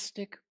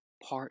fantastic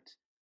part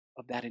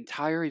of that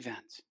entire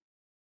event.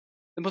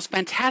 The most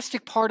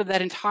fantastic part of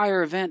that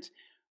entire event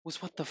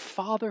was what the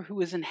Father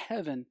who is in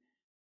heaven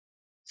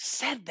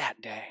said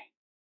that day.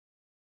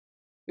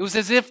 It was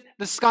as if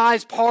the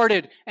skies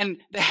parted and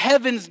the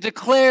heavens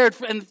declared,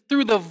 and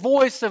through the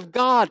voice of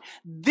God,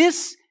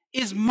 this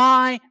is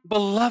my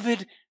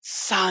beloved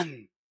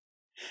Son.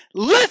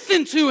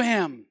 Listen to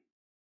Him.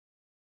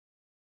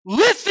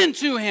 Listen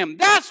to Him.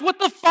 That's what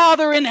the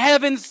Father in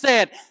heaven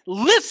said.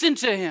 Listen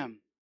to Him.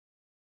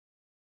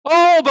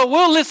 Oh, but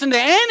we'll listen to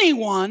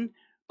anyone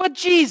but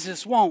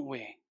Jesus, won't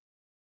we?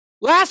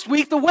 Last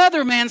week, the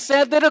weatherman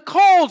said that a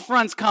cold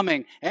front's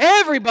coming.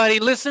 Everybody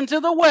listened to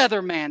the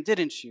weatherman,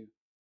 didn't you?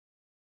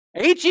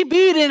 HEB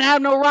didn't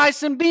have no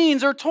rice and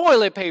beans or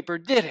toilet paper,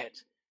 did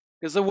it?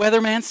 Because the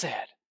weatherman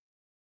said.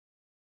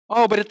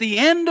 Oh, but at the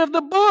end of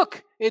the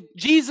book,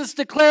 Jesus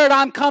declared,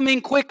 I'm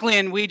coming quickly.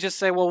 And we just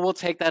say, well, we'll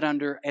take that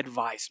under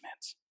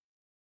advisement.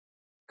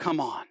 Come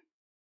on.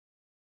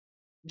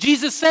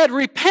 Jesus said,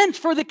 repent,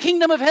 for the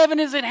kingdom of heaven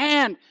is at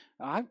hand.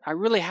 I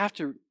really have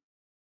to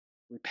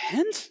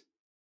repent?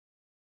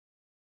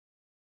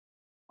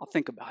 I'll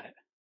think about it.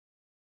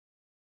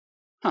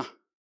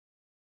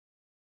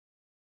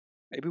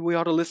 Maybe we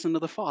ought to listen to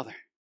the Father.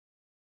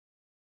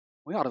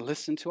 We ought to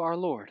listen to our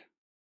Lord.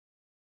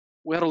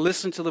 We ought to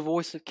listen to the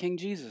voice of King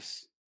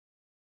Jesus.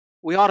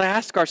 We ought to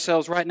ask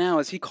ourselves right now,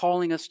 is He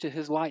calling us to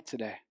His light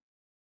today?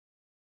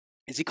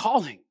 Is He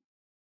calling?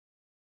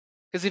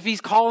 Because if He's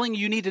calling,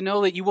 you need to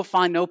know that you will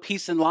find no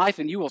peace in life,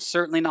 and you will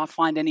certainly not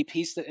find any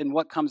peace in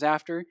what comes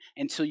after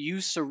until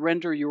you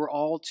surrender your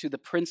all to the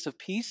Prince of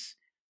Peace,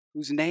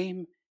 whose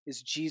name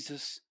is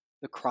Jesus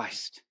the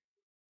Christ.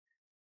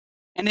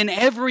 And in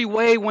every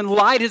way, when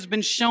light has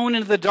been shown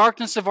into the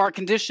darkness of our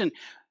condition,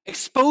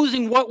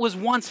 exposing what was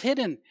once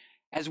hidden,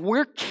 as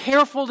we're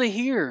careful to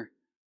hear,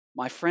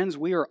 my friends,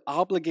 we are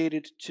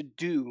obligated to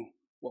do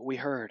what we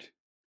heard.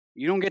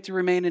 You don't get to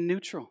remain in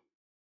neutral.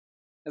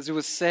 As it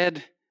was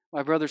said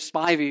by Brother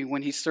Spivey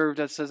when he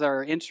served us as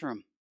our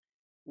interim,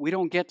 we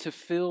don't get to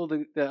fill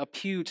a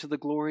pew to the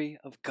glory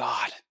of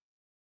God.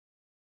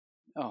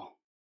 No,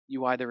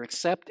 you either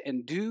accept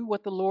and do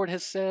what the Lord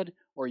has said,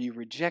 or you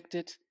reject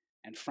it,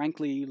 and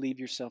frankly, you leave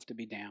yourself to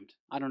be damned.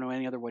 I don't know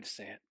any other way to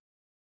say it.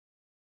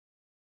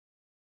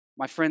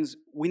 My friends,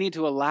 we need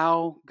to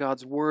allow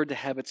God's word to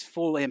have its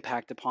full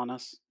impact upon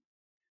us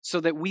so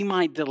that we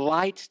might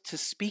delight to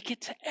speak it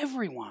to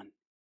everyone.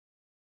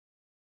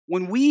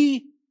 When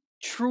we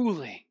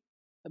truly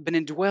have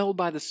been indwelled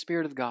by the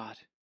Spirit of God,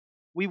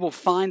 we will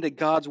find that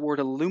God's word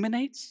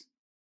illuminates,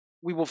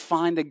 we will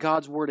find that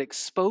God's word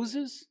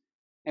exposes,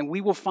 and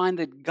we will find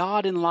that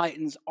God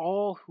enlightens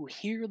all who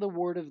hear the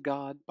word of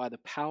God by the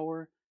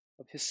power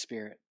of His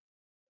Spirit.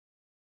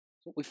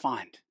 That's what we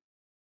find.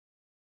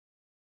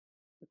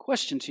 The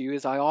question to you,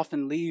 as I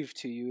often leave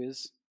to you,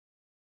 is,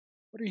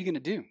 what are you going to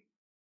do? You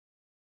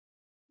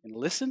going to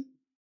listen?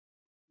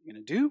 You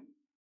going to do? Or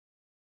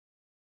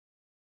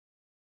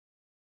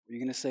are you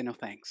going to say no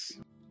thanks?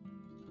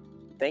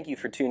 Thank you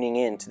for tuning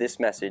in to this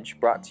message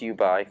brought to you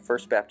by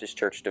First Baptist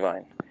Church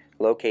Devine,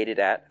 located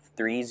at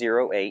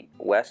 308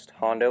 West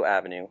Hondo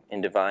Avenue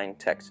in Devine,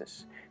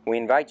 Texas. We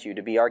invite you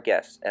to be our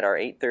guest at our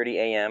 8:30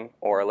 a.m.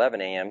 or 11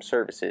 a.m.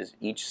 services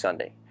each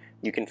Sunday.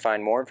 You can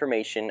find more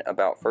information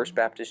about First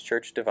Baptist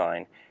Church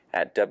Devine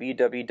at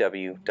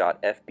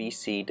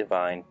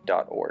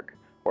www.fbcdevine.org,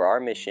 where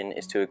our mission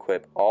is to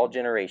equip all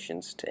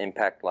generations to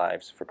impact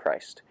lives for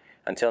Christ.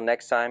 Until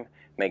next time,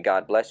 may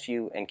God bless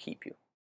you and keep you.